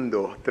 1,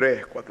 2,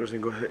 3, 4, 5,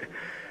 6.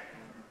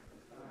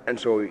 And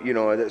so, you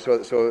know,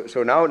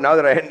 so now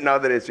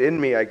that it's in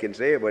me, I can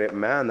say it. But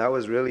man, that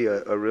was really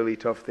a really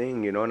tough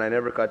thing, you know. And I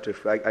never got to.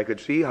 I could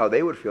see how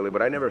they would feel it,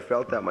 but I never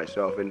felt that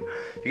myself. And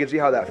you can see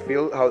how that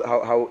feel,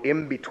 how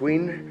in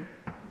between.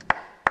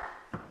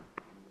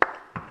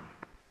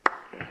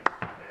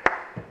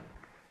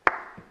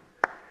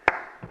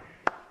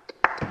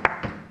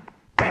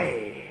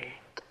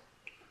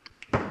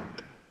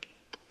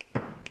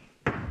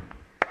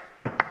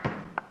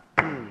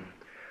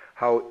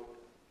 How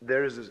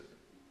there's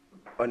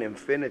an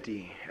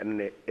infinity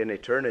and an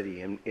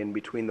eternity in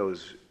between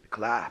those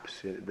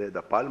claps,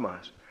 the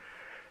palmas.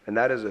 And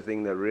that is the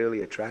thing that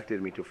really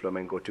attracted me to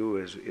flamenco too,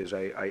 is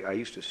I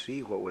used to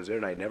see what was there,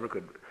 and I never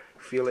could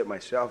feel it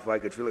myself. I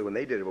could feel it when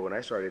they did it, but when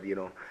I started, you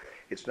know,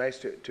 it's nice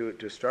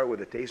to start with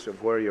a taste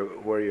of where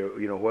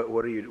you're you know,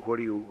 what are you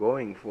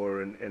going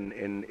for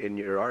in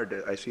your art.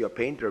 I see a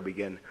painter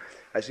begin.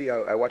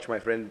 I watch my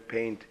friend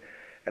paint,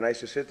 and I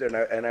used to sit there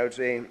and I would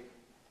say,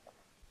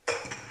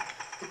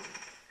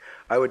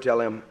 I would tell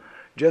him,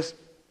 just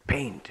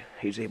paint.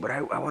 He'd say, but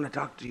I want to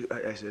talk to you.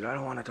 I said, I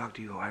don't want to talk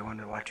to you. I want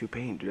to watch you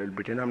paint. I'd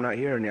pretend I'm not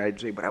here. And I'd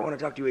say, but I want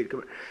to talk to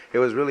you. It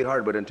was really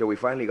hard, but until we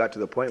finally got to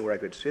the point where I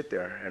could sit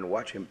there and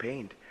watch him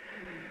paint.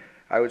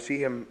 I would see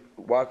him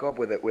walk up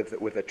with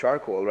a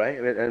charcoal, right?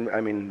 And I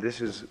mean, this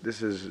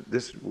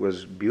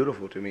was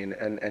beautiful to me.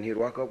 And he'd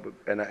walk up,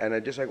 and I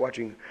just like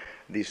watching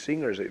these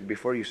singers.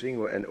 Before you sing,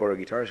 or a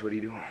guitarist, what do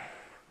you do?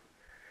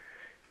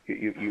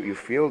 You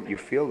feel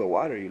the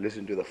water. You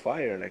listen to the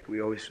fire, like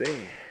we always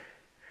say.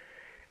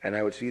 And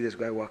I would see this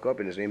guy walk up,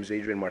 and his name is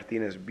Adrian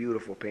Martinez,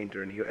 beautiful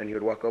painter, and he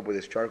would walk up with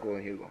his charcoal,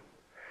 and he'd go.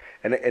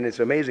 And it's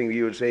amazing.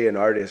 You would say an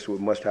artist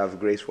must have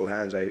graceful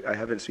hands. I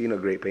haven't seen a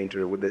great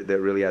painter that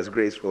really has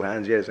graceful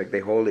hands yet. It's like they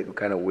hold it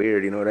kind of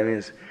weird. You know what I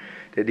mean?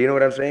 Do you know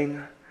what I'm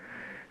saying?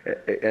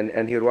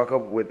 And he would walk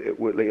up with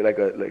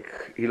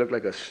he looked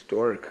like a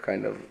stork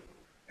kind of,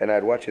 and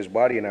I'd watch his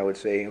body and I would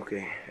say,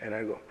 okay, and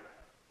I'd go,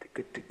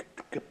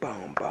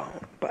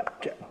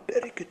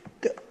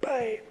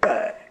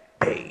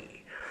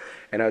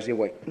 and I was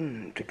going,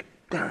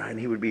 and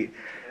he would be,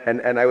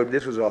 and I would,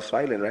 this was all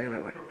silent, right? And I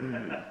went,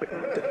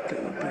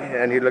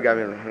 and he'd look at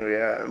me,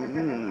 yeah,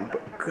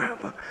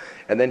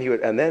 and then he would,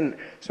 and then,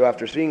 so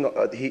after seeing,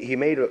 he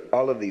made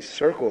all of these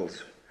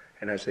circles,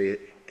 and I'd say,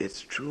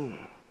 it's true.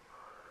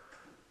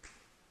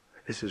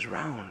 This is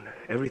round.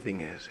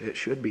 Everything is. It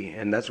should be.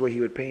 And that's what he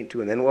would paint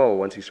too. And then,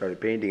 once he started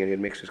painting and he'd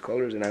mix his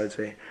colors, and I would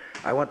say,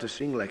 I want to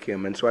sing like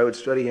him. And so I would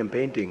study him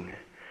painting.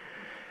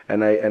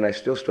 And I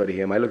still study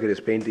him. I look at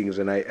his paintings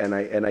and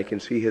I can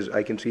see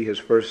his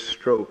first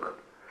stroke.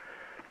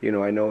 You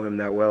know, I know him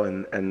that well,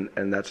 and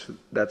that's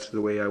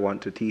the way I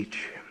want to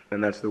teach.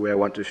 And that's the way I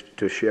want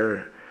to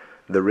share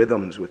the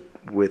rhythms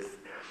with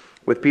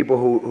people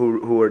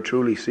who are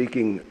truly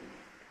seeking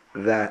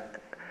that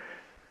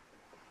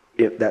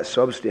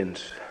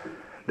substance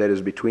that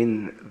is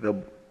between the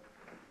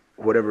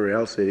whatever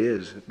else it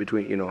is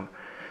between, you know,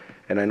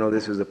 and I know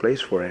this is the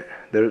place for it.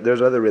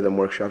 There's other rhythm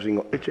workshops.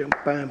 You can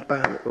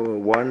go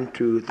 1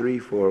 2 3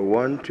 4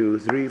 1 2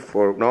 3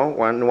 4 no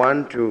 1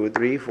 1 2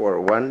 3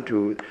 4 1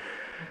 2,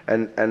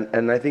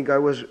 and I think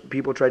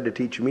people tried to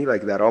teach me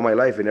like that all my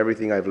life in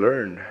everything I've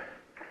learned.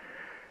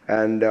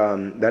 And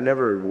that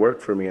never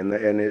worked for me,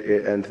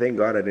 and thank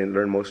God I didn't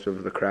learn most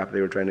of the crap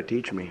they were trying to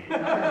teach me,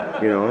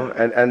 you know.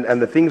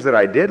 And the things that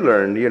I did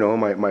learn, you know,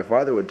 my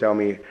father would tell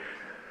me,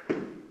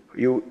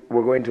 "You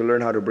were going to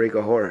learn how to break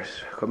a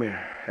horse. Come here,"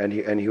 and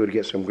he would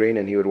get some grain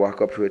and he would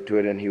walk up to it,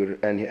 and he would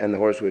and the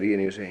horse would eat, and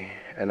he would say,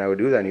 and I would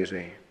do that, and he would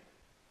say,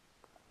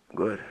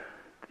 "Good,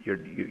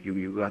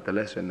 you got the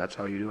lesson. That's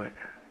how you do it."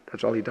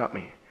 That's all he taught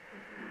me,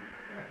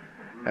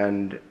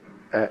 and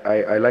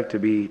I like to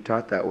be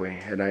taught that way,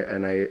 and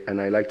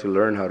I like to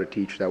learn how to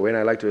teach that way, and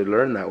I like to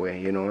learn that way,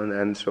 you know,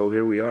 and so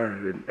here we are,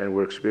 and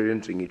we're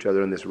experiencing each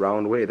other in this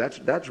round way.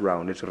 That's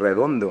round. It's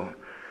redondo,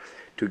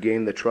 to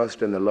gain the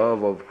trust and the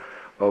love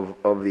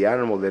of the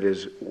animal that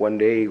is one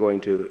day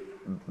going to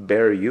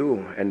bear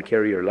you and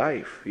carry your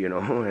life, you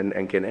know,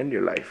 and can end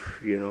your life,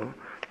 you know,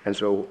 and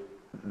so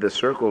the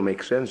circle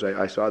makes sense.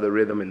 I saw the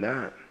rhythm in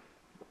that,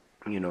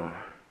 you know.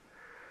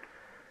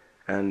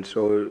 And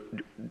so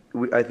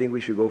I think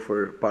we should go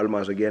for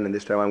palmas again, and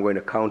this time I'm going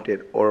to count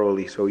it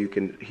orally so you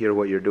can hear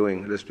what you're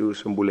doing. Let's do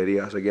some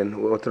bulerías again.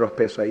 Otros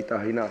pesaditas,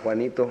 Hina,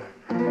 Juanito.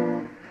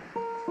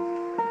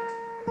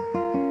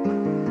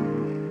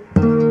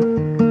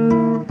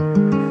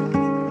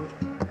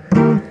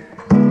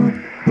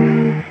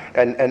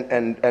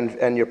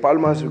 And your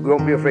palmas,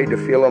 don't be afraid to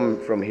feel them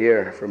from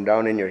here, from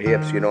down in your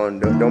hips, you know,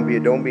 and don't be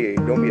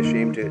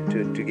ashamed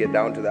to get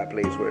down to that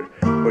place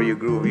where you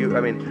groove.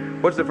 I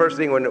mean, what's the first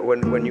thing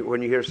when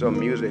you hear some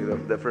music?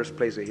 The first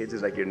place it hits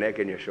is like your neck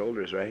and your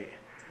shoulders, right?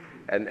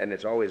 And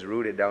it's always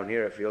rooted down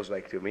here, it feels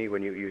like to me,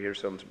 when you hear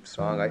some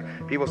song.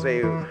 People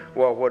say,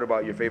 well, what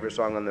about your favorite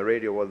song on the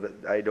radio? Well,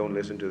 I don't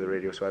listen to the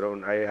radio, so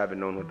I haven't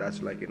known what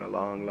that's like in a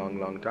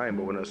long time.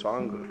 But when a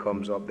song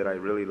comes up that I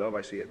really love,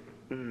 I see it.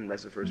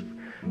 That's the first,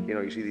 you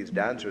know, you see these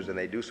dancers and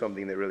they do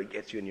something that really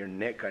gets you in your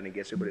neck, kind of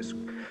gets you, but it's,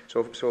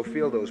 so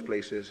feel those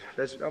places.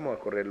 Vamos a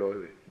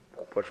correrlo,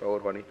 por favor,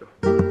 Juanito.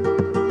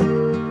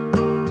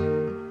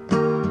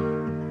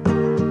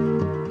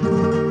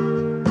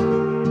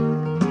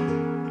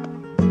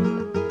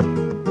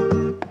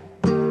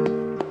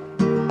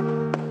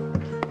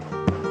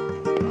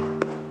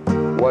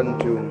 One,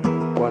 two,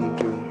 1,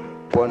 2,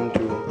 1,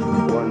 2,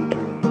 1, 2,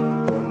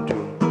 1, 2,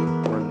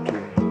 1, 2.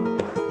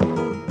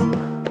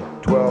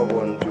 12,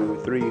 1, 2,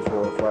 3,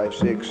 4, 5,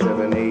 6,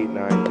 7, 8,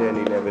 9, 10,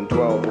 11,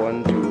 12.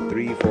 1, 2,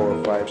 3,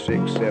 4, 5,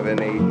 6, 7,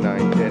 8,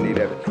 9, 10,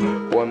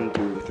 11. 1,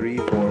 2, 3,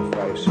 4,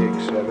 5,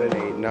 6, 7,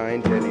 8,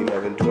 9, 10,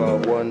 11,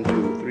 12. 1,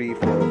 2, 3,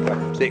 4,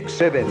 5, 6,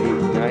 7, 8,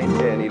 9,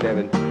 10,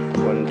 11.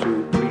 1,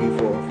 2, 3,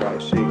 4,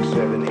 5, 6,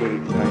 7,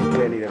 8, 9,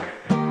 10, 11.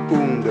 1,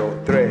 2,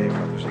 3, 4,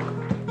 5.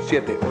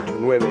 7,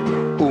 8, 9, 10,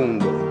 1,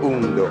 2, 3, 4,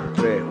 5, 6,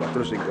 7, 8,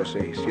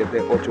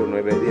 9,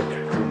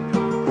 10,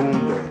 1,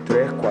 2,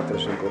 3,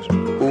 4,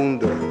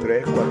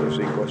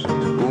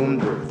 5, 6, 1,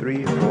 2,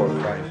 3, 4,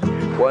 5,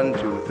 1, 2, 3, 4, 5, 1,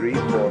 2, 3,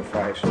 4,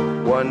 5,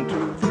 1,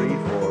 2, 3,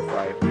 4,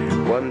 5,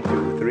 1,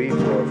 2, 3,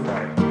 4,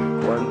 5, 1,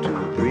 2, 3,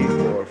 4,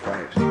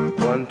 5,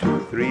 1,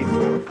 2, 3,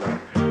 4,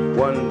 5,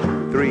 1,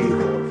 2, 3,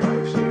 4,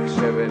 5, 6,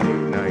 7, 8,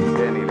 9,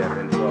 10,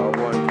 11, 12,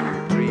 1,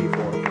 2, 3,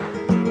 4,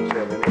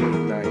 7, 8,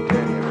 9,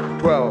 10,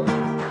 12,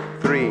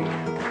 3,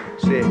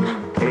 6,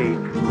 8,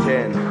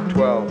 10,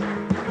 12,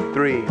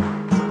 3,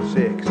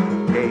 6,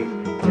 8,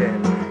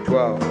 10,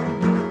 12,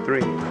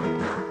 3,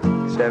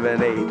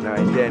 7, 8,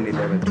 9, 10,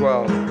 11,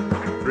 12,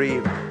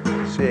 3,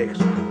 6,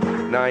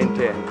 9,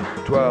 10,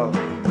 12,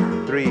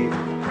 3,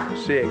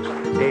 6,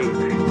 8,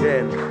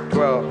 10,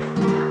 12,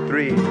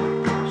 3,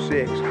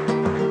 6,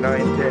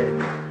 9,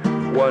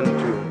 10, 1, 2,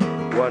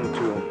 1,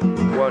 2,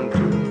 1, 2,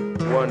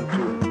 1,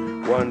 2,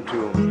 1,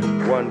 2,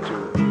 1,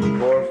 2,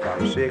 4,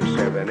 5, 6,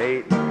 7,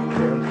 8, 9,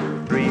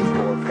 10, 2, 3,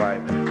 4,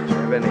 5,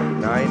 7, 7, 8,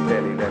 9,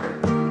 10,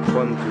 11.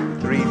 1,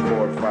 2, 3,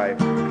 4,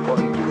 5.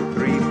 1, 2,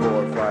 3,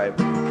 4, 5.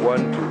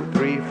 1, 2,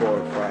 3, 4,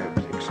 5.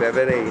 6,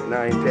 7, 8,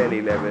 9, 10,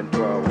 11,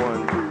 12.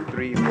 1, 2,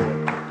 3, 4.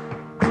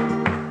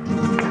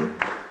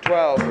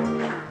 12.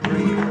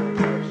 3,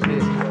 4, 5,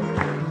 6, 7,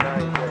 8,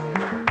 9, 10,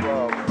 11,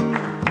 12.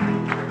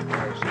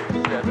 5, 6,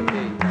 7,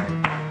 8, 9.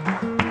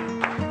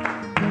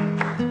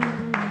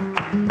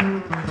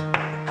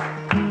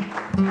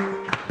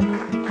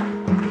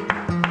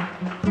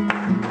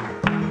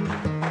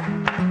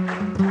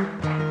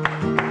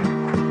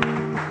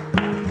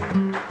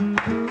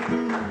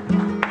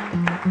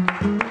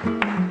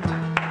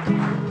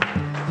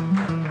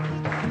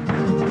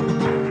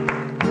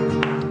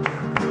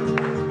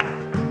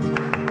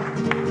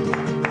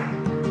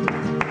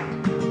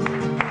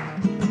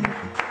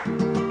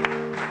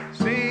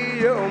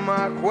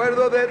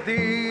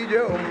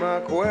 Yo me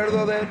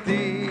acuerdo de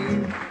ti,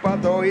 pa'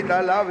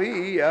 todita la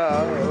vía.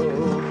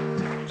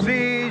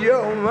 Sí,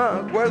 yo me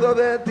acuerdo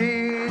de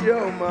ti,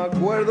 yo me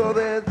acuerdo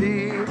de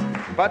ti,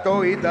 pa'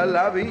 todita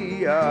la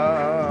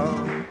vía.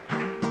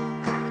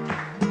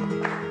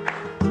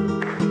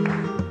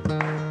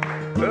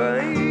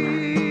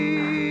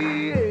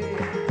 Ay,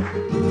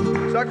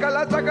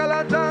 sácala,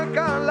 sácala,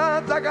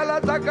 sácala,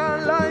 sácala,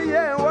 sácala,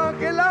 yegua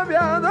que la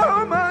vea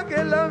doma,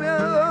 que la vea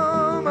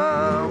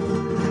doma.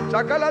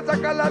 Sácala,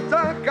 sácala,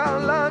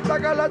 sácala,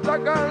 sácala,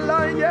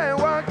 sácala,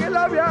 yegua que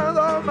la vea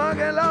doma,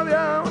 que la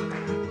vea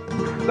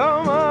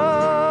doma.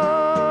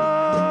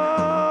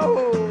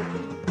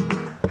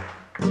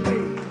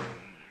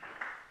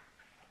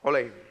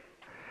 Ole.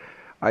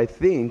 I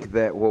think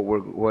that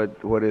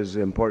what is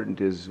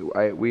important is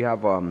we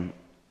have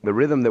the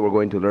rhythm that we're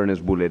going to learn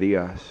is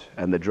bulerías,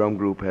 and the drum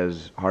group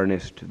has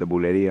harnessed the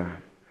bulería.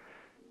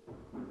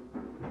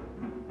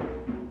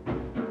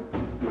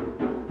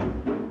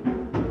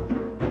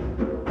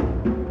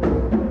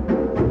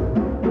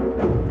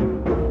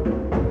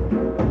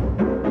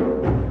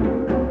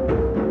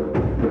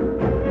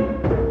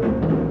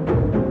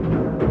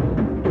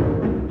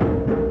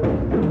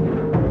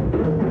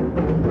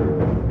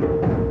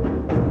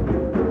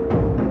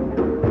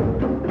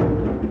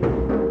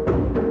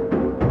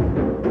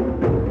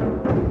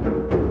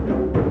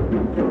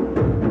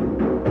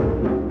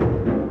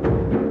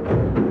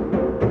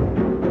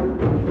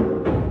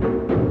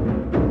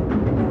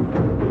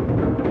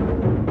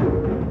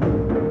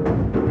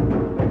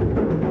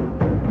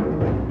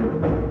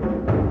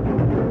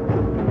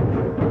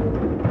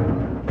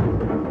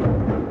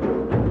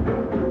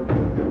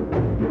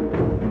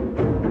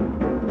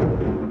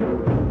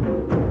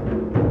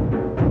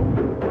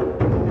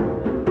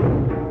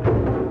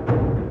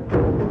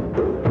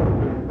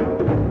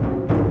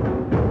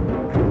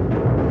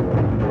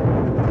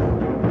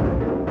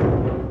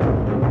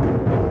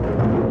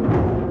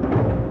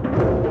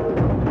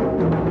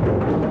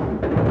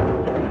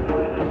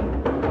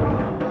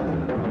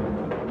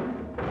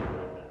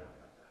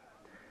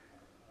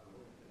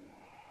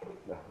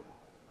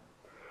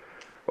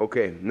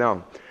 Okay,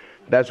 now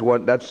that's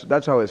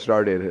how it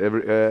started.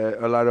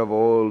 A lot of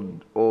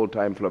old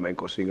time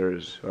flamenco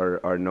singers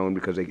are known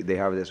because they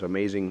have this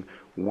amazing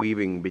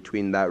weaving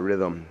between that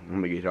rhythm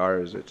and the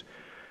guitars.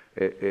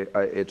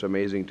 It's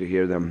amazing to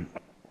hear them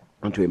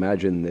and to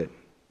imagine that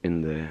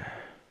in the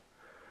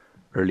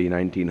early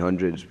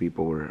 1900s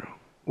people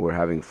were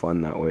having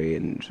fun that way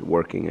and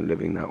working and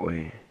living that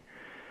way.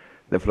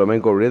 The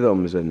flamenco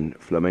rhythms and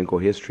flamenco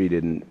history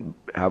didn't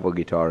have a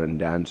guitar and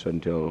dance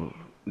until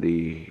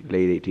the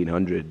late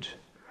 1800s.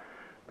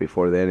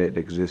 Before then it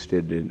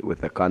existed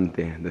with the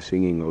cante, the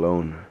singing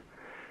alone.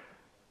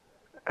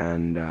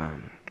 And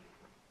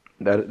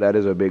that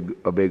is a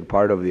big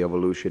part of the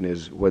evolution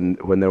is when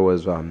there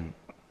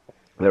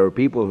were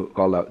people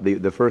called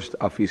the first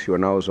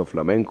aficionados of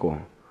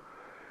flamenco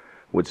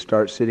would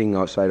start sitting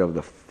outside of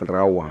the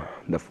fragua,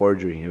 the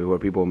forgery, where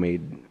people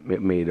made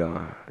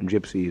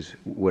gypsies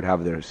would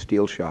have their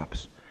steel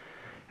shops,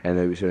 and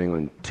they'd be sitting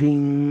going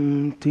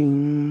ting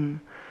ting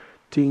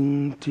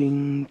ting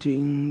ting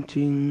ting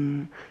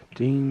ting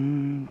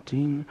ting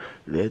ting.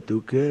 De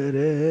tu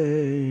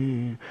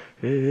querer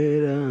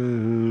era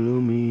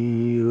lo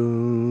mío,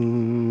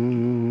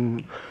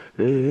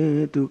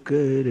 de tu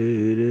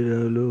querer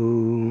era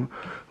lo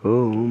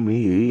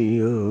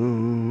mío.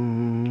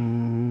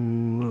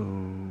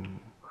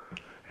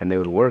 And they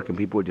would work, and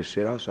people would just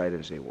sit outside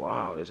and say,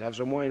 "Wow, let's have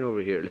some wine over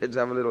here. Let's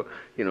have a little,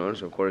 And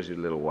so of course, a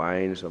little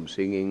wine, some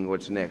singing.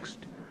 What's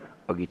next?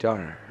 A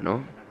guitar,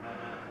 no?"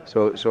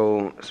 So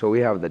we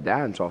have the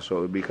dance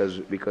also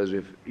because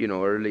if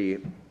early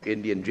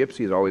Indian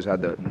gypsies always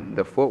had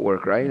the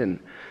footwork, right? And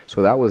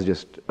so that was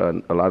just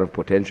a lot of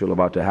potential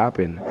about to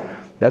happen.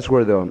 That's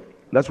where the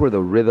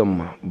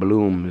rhythm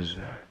blooms.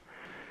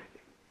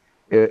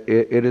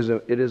 It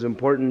is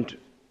important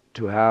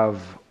to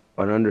have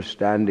an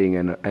understanding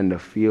and a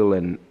feel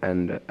and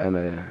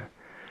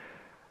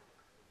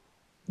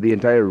the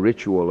entire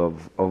ritual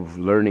of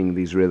learning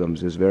these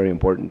rhythms is very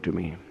important to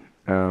me.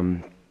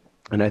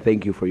 And I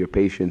thank you for your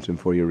patience and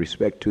for your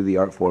respect to the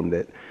art form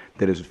that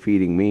is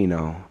feeding me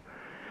now.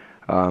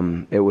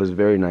 It was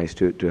very nice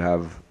to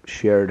have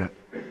shared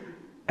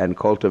and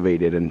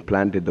cultivated and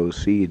planted those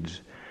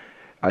seeds.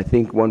 I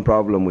think one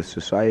problem with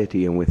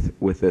society and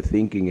with the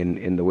thinking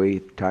in the way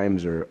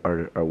times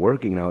are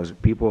working now is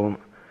people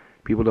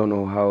don't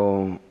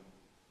know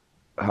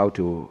how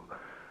to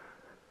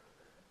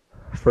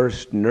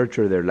first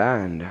nurture their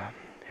land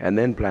and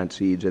then plant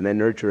seeds and then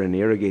nurture and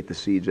irrigate the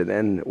seeds, and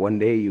then one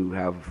day you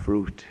have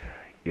fruit,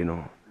 you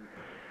know.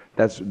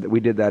 We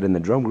did that in the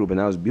drum group, and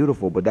that was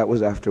beautiful, but that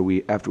was after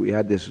we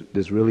had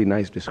this really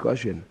nice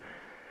discussion.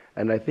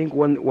 And I think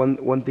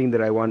one thing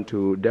that I want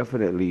to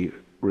definitely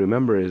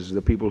remember is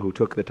the people who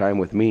took the time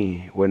with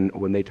me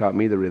when they taught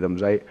me the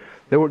rhythms.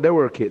 There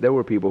were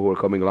people who were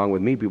coming along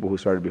with me, people who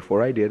started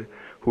before I did,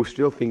 who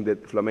still think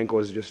that flamenco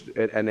is just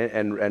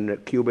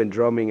and Cuban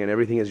drumming and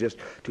everything is just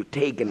to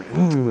take and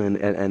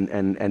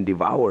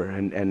devour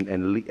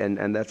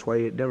and that's why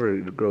it never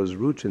grows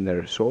roots in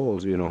their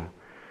souls, you know.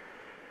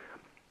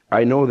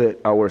 I know that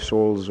our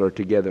souls are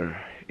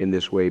together in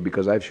this way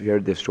because I've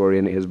shared this story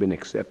and it has been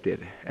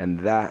accepted, and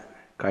that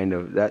kind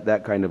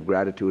of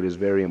gratitude is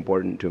very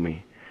important to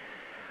me.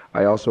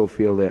 I also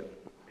feel that,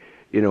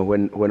 you know,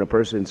 when a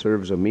person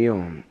serves a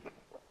meal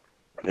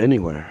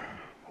anywhere,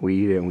 we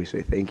eat it and we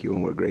say thank you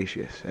and we're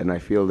gracious. And I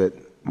feel that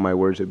my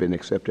words have been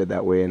accepted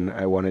that way, and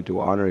I wanted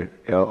to honor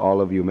all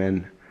of you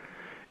men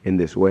in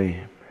this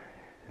way.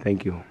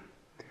 Thank you.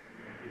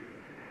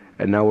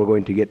 And now we're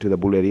going to get to the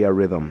bulería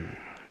rhythm.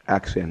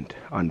 Accent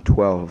on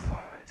 12,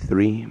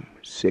 3,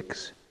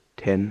 6,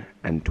 10,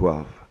 and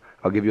 12.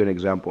 I'll give you an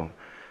example.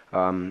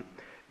 I'll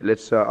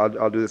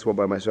do this one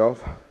by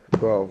myself.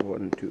 12,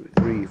 1, 2,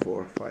 3,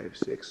 4, 5,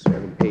 6,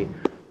 7, 8.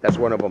 That's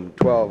one of them.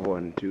 12,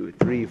 1, 2,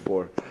 3,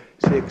 4,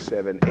 6,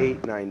 7,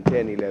 8, 9,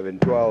 10, 11,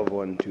 12.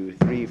 1, 2,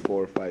 3,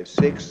 4, 5,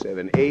 6,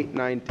 7, 8,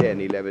 9,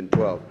 10, 11,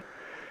 12.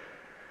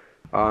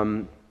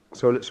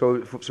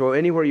 So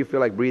anywhere you feel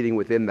like breathing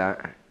within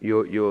that,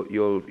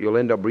 you'll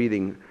end up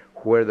breathing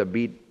where the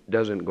beat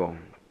doesn't go.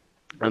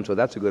 And so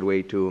that's a good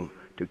way to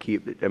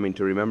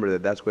remember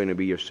that that's going to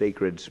be your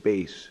sacred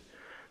space,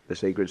 the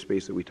sacred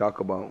space that we talk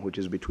about, which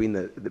is between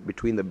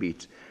the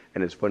beats.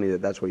 And it's funny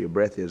that that's where your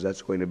breath is.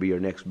 That's going to be your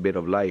next bit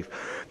of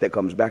life that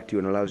comes back to you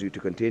and allows you to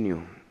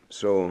continue.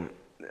 So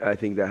I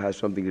think that has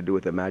something to do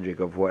with the magic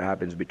of what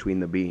happens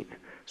between the beat.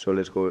 So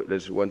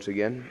let's once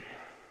again.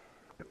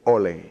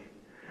 Ole.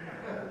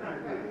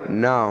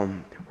 Now,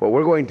 what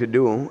we're going to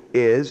do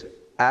is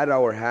add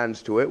our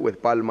hands to it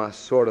with palmas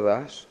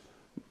sordas.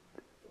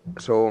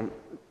 So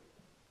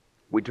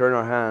we turn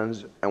our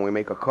hands and we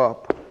make a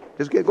cup.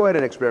 Just go ahead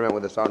and experiment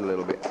with the sound a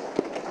little bit.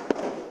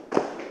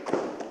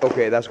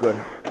 Okay, that's good.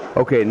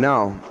 Okay,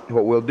 now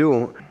what we'll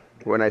do,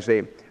 when I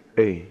say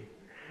hey,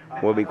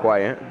 we'll be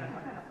quiet.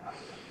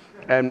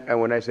 And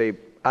when I say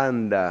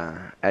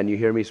anda, and you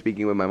hear me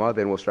speaking with my mouth,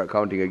 then we'll start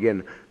counting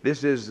again.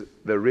 This is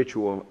the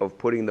ritual of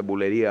putting the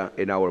bulería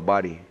in our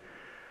body.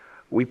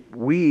 We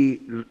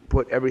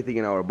put everything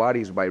in our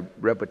bodies by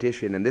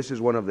repetition, and this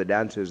is one of the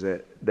dances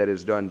that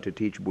is done to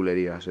teach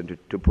bulerías and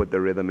to put the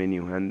rhythm in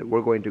you. And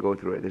we're going to go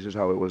through it. This is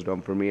how it was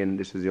done for me, and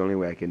this is the only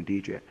way I can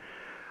teach it.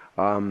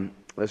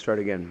 Let's start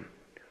again.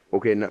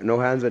 Okay, no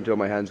hands until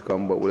my hands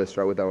come, but let's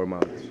start with our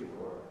mouths.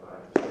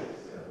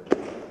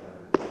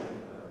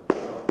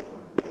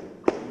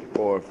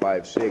 4,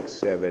 5, 6,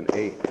 7,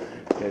 8,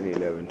 10,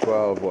 11,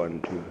 12,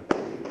 1, 2,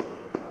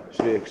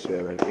 6,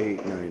 7,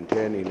 8, 9,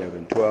 10,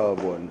 11,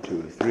 12, 1,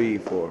 2, 3,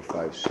 4,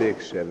 5,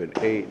 6, 7,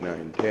 8,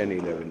 9, 10,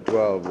 11,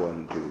 12,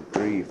 1, 2,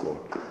 3, 4,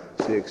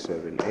 6,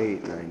 7,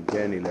 8, 9,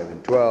 10,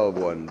 11, 12,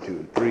 1,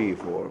 2, 3,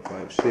 4,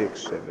 5,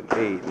 6, 7,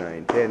 8,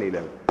 9, 10,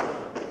 11,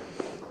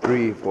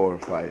 3, 4,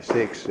 5,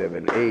 6,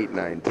 7, 8,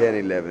 9, 10,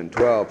 11,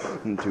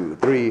 12, 1, 2,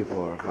 3,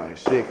 4, 5,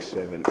 6,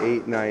 7,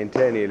 8, 9,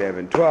 10,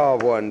 11,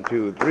 12, 1,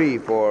 2, 3,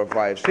 4,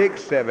 5,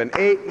 6, 7,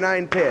 8,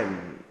 9,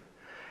 10.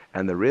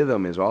 And the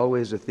rhythm is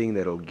always the thing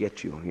that'll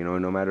get you, you know,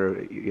 no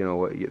matter, you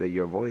know,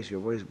 your voice,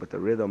 but the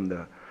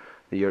rhythm,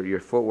 your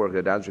footwork.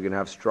 The dancer can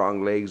have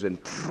strong legs,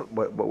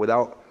 but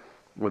without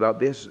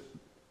this,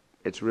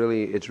 it's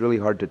really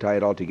hard to tie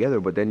it all together.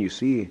 But then you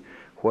see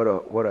what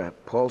a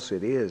pulse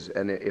it is.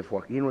 And if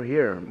Joaquin were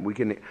here, we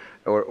can,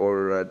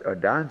 or a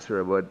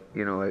dancer, but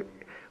you know,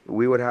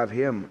 we would have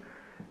him,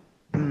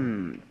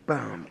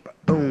 bam,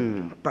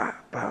 boom, ba,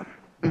 bam,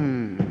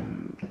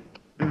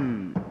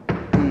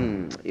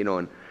 you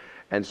know,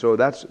 and so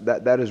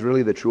that is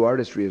really the true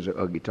artistry as a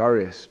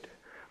guitarist.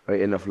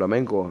 Right? In a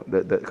flamenco,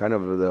 the kind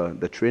of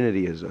the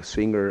trinity is a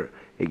singer,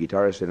 a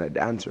guitarist, and a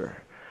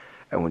dancer.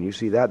 And when you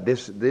see that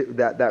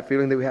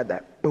feeling that we had,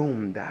 that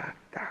boom, that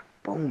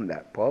boom,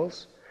 that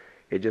pulse,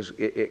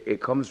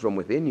 it comes from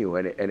within you,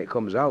 and it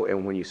comes out.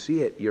 And when you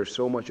see it, you're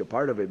so much a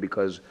part of it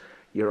because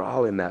you're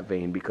all in that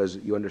vein, because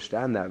you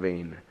understand that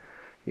vein.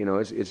 You know,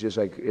 it's just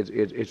like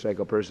it's like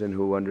a person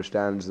who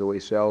understands the way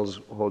cells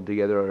hold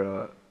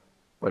together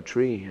a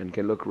tree and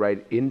can look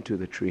right into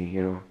the tree,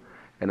 you know,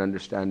 and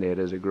understand it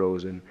as it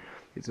grows. And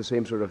it's the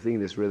same sort of thing.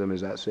 This rhythm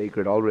is that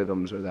sacred. All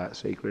rhythms are that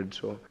sacred.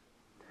 So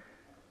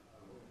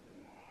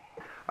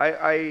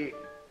I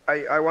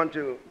want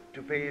to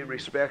pay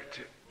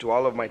respect to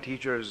all of my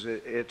teachers,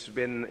 it's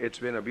been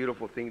a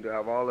beautiful thing to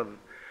have all of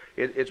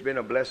it. It's been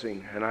a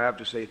blessing, and I have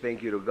to say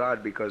thank you to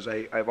God, because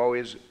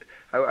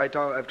I've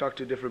talked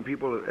to different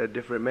people,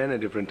 different men at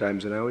different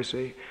times, and I always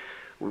say,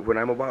 when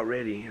I'm about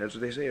ready, that's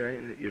what they say,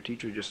 right? Your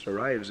teacher just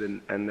arrives,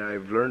 and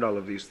I've learned all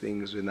of these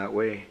things in that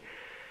way.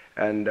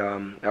 And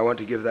I want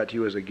to give that to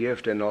you as a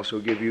gift, and also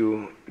give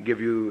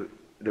you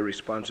the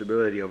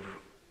responsibility of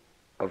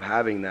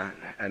having that,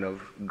 and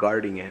of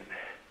guarding it,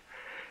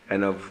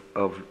 and of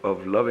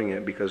loving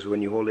it, because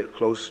when you hold it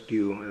close to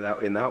you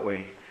in that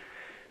way,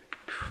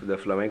 the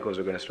flamencos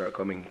are going to start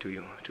coming to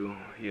you too.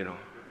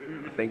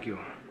 Thank you.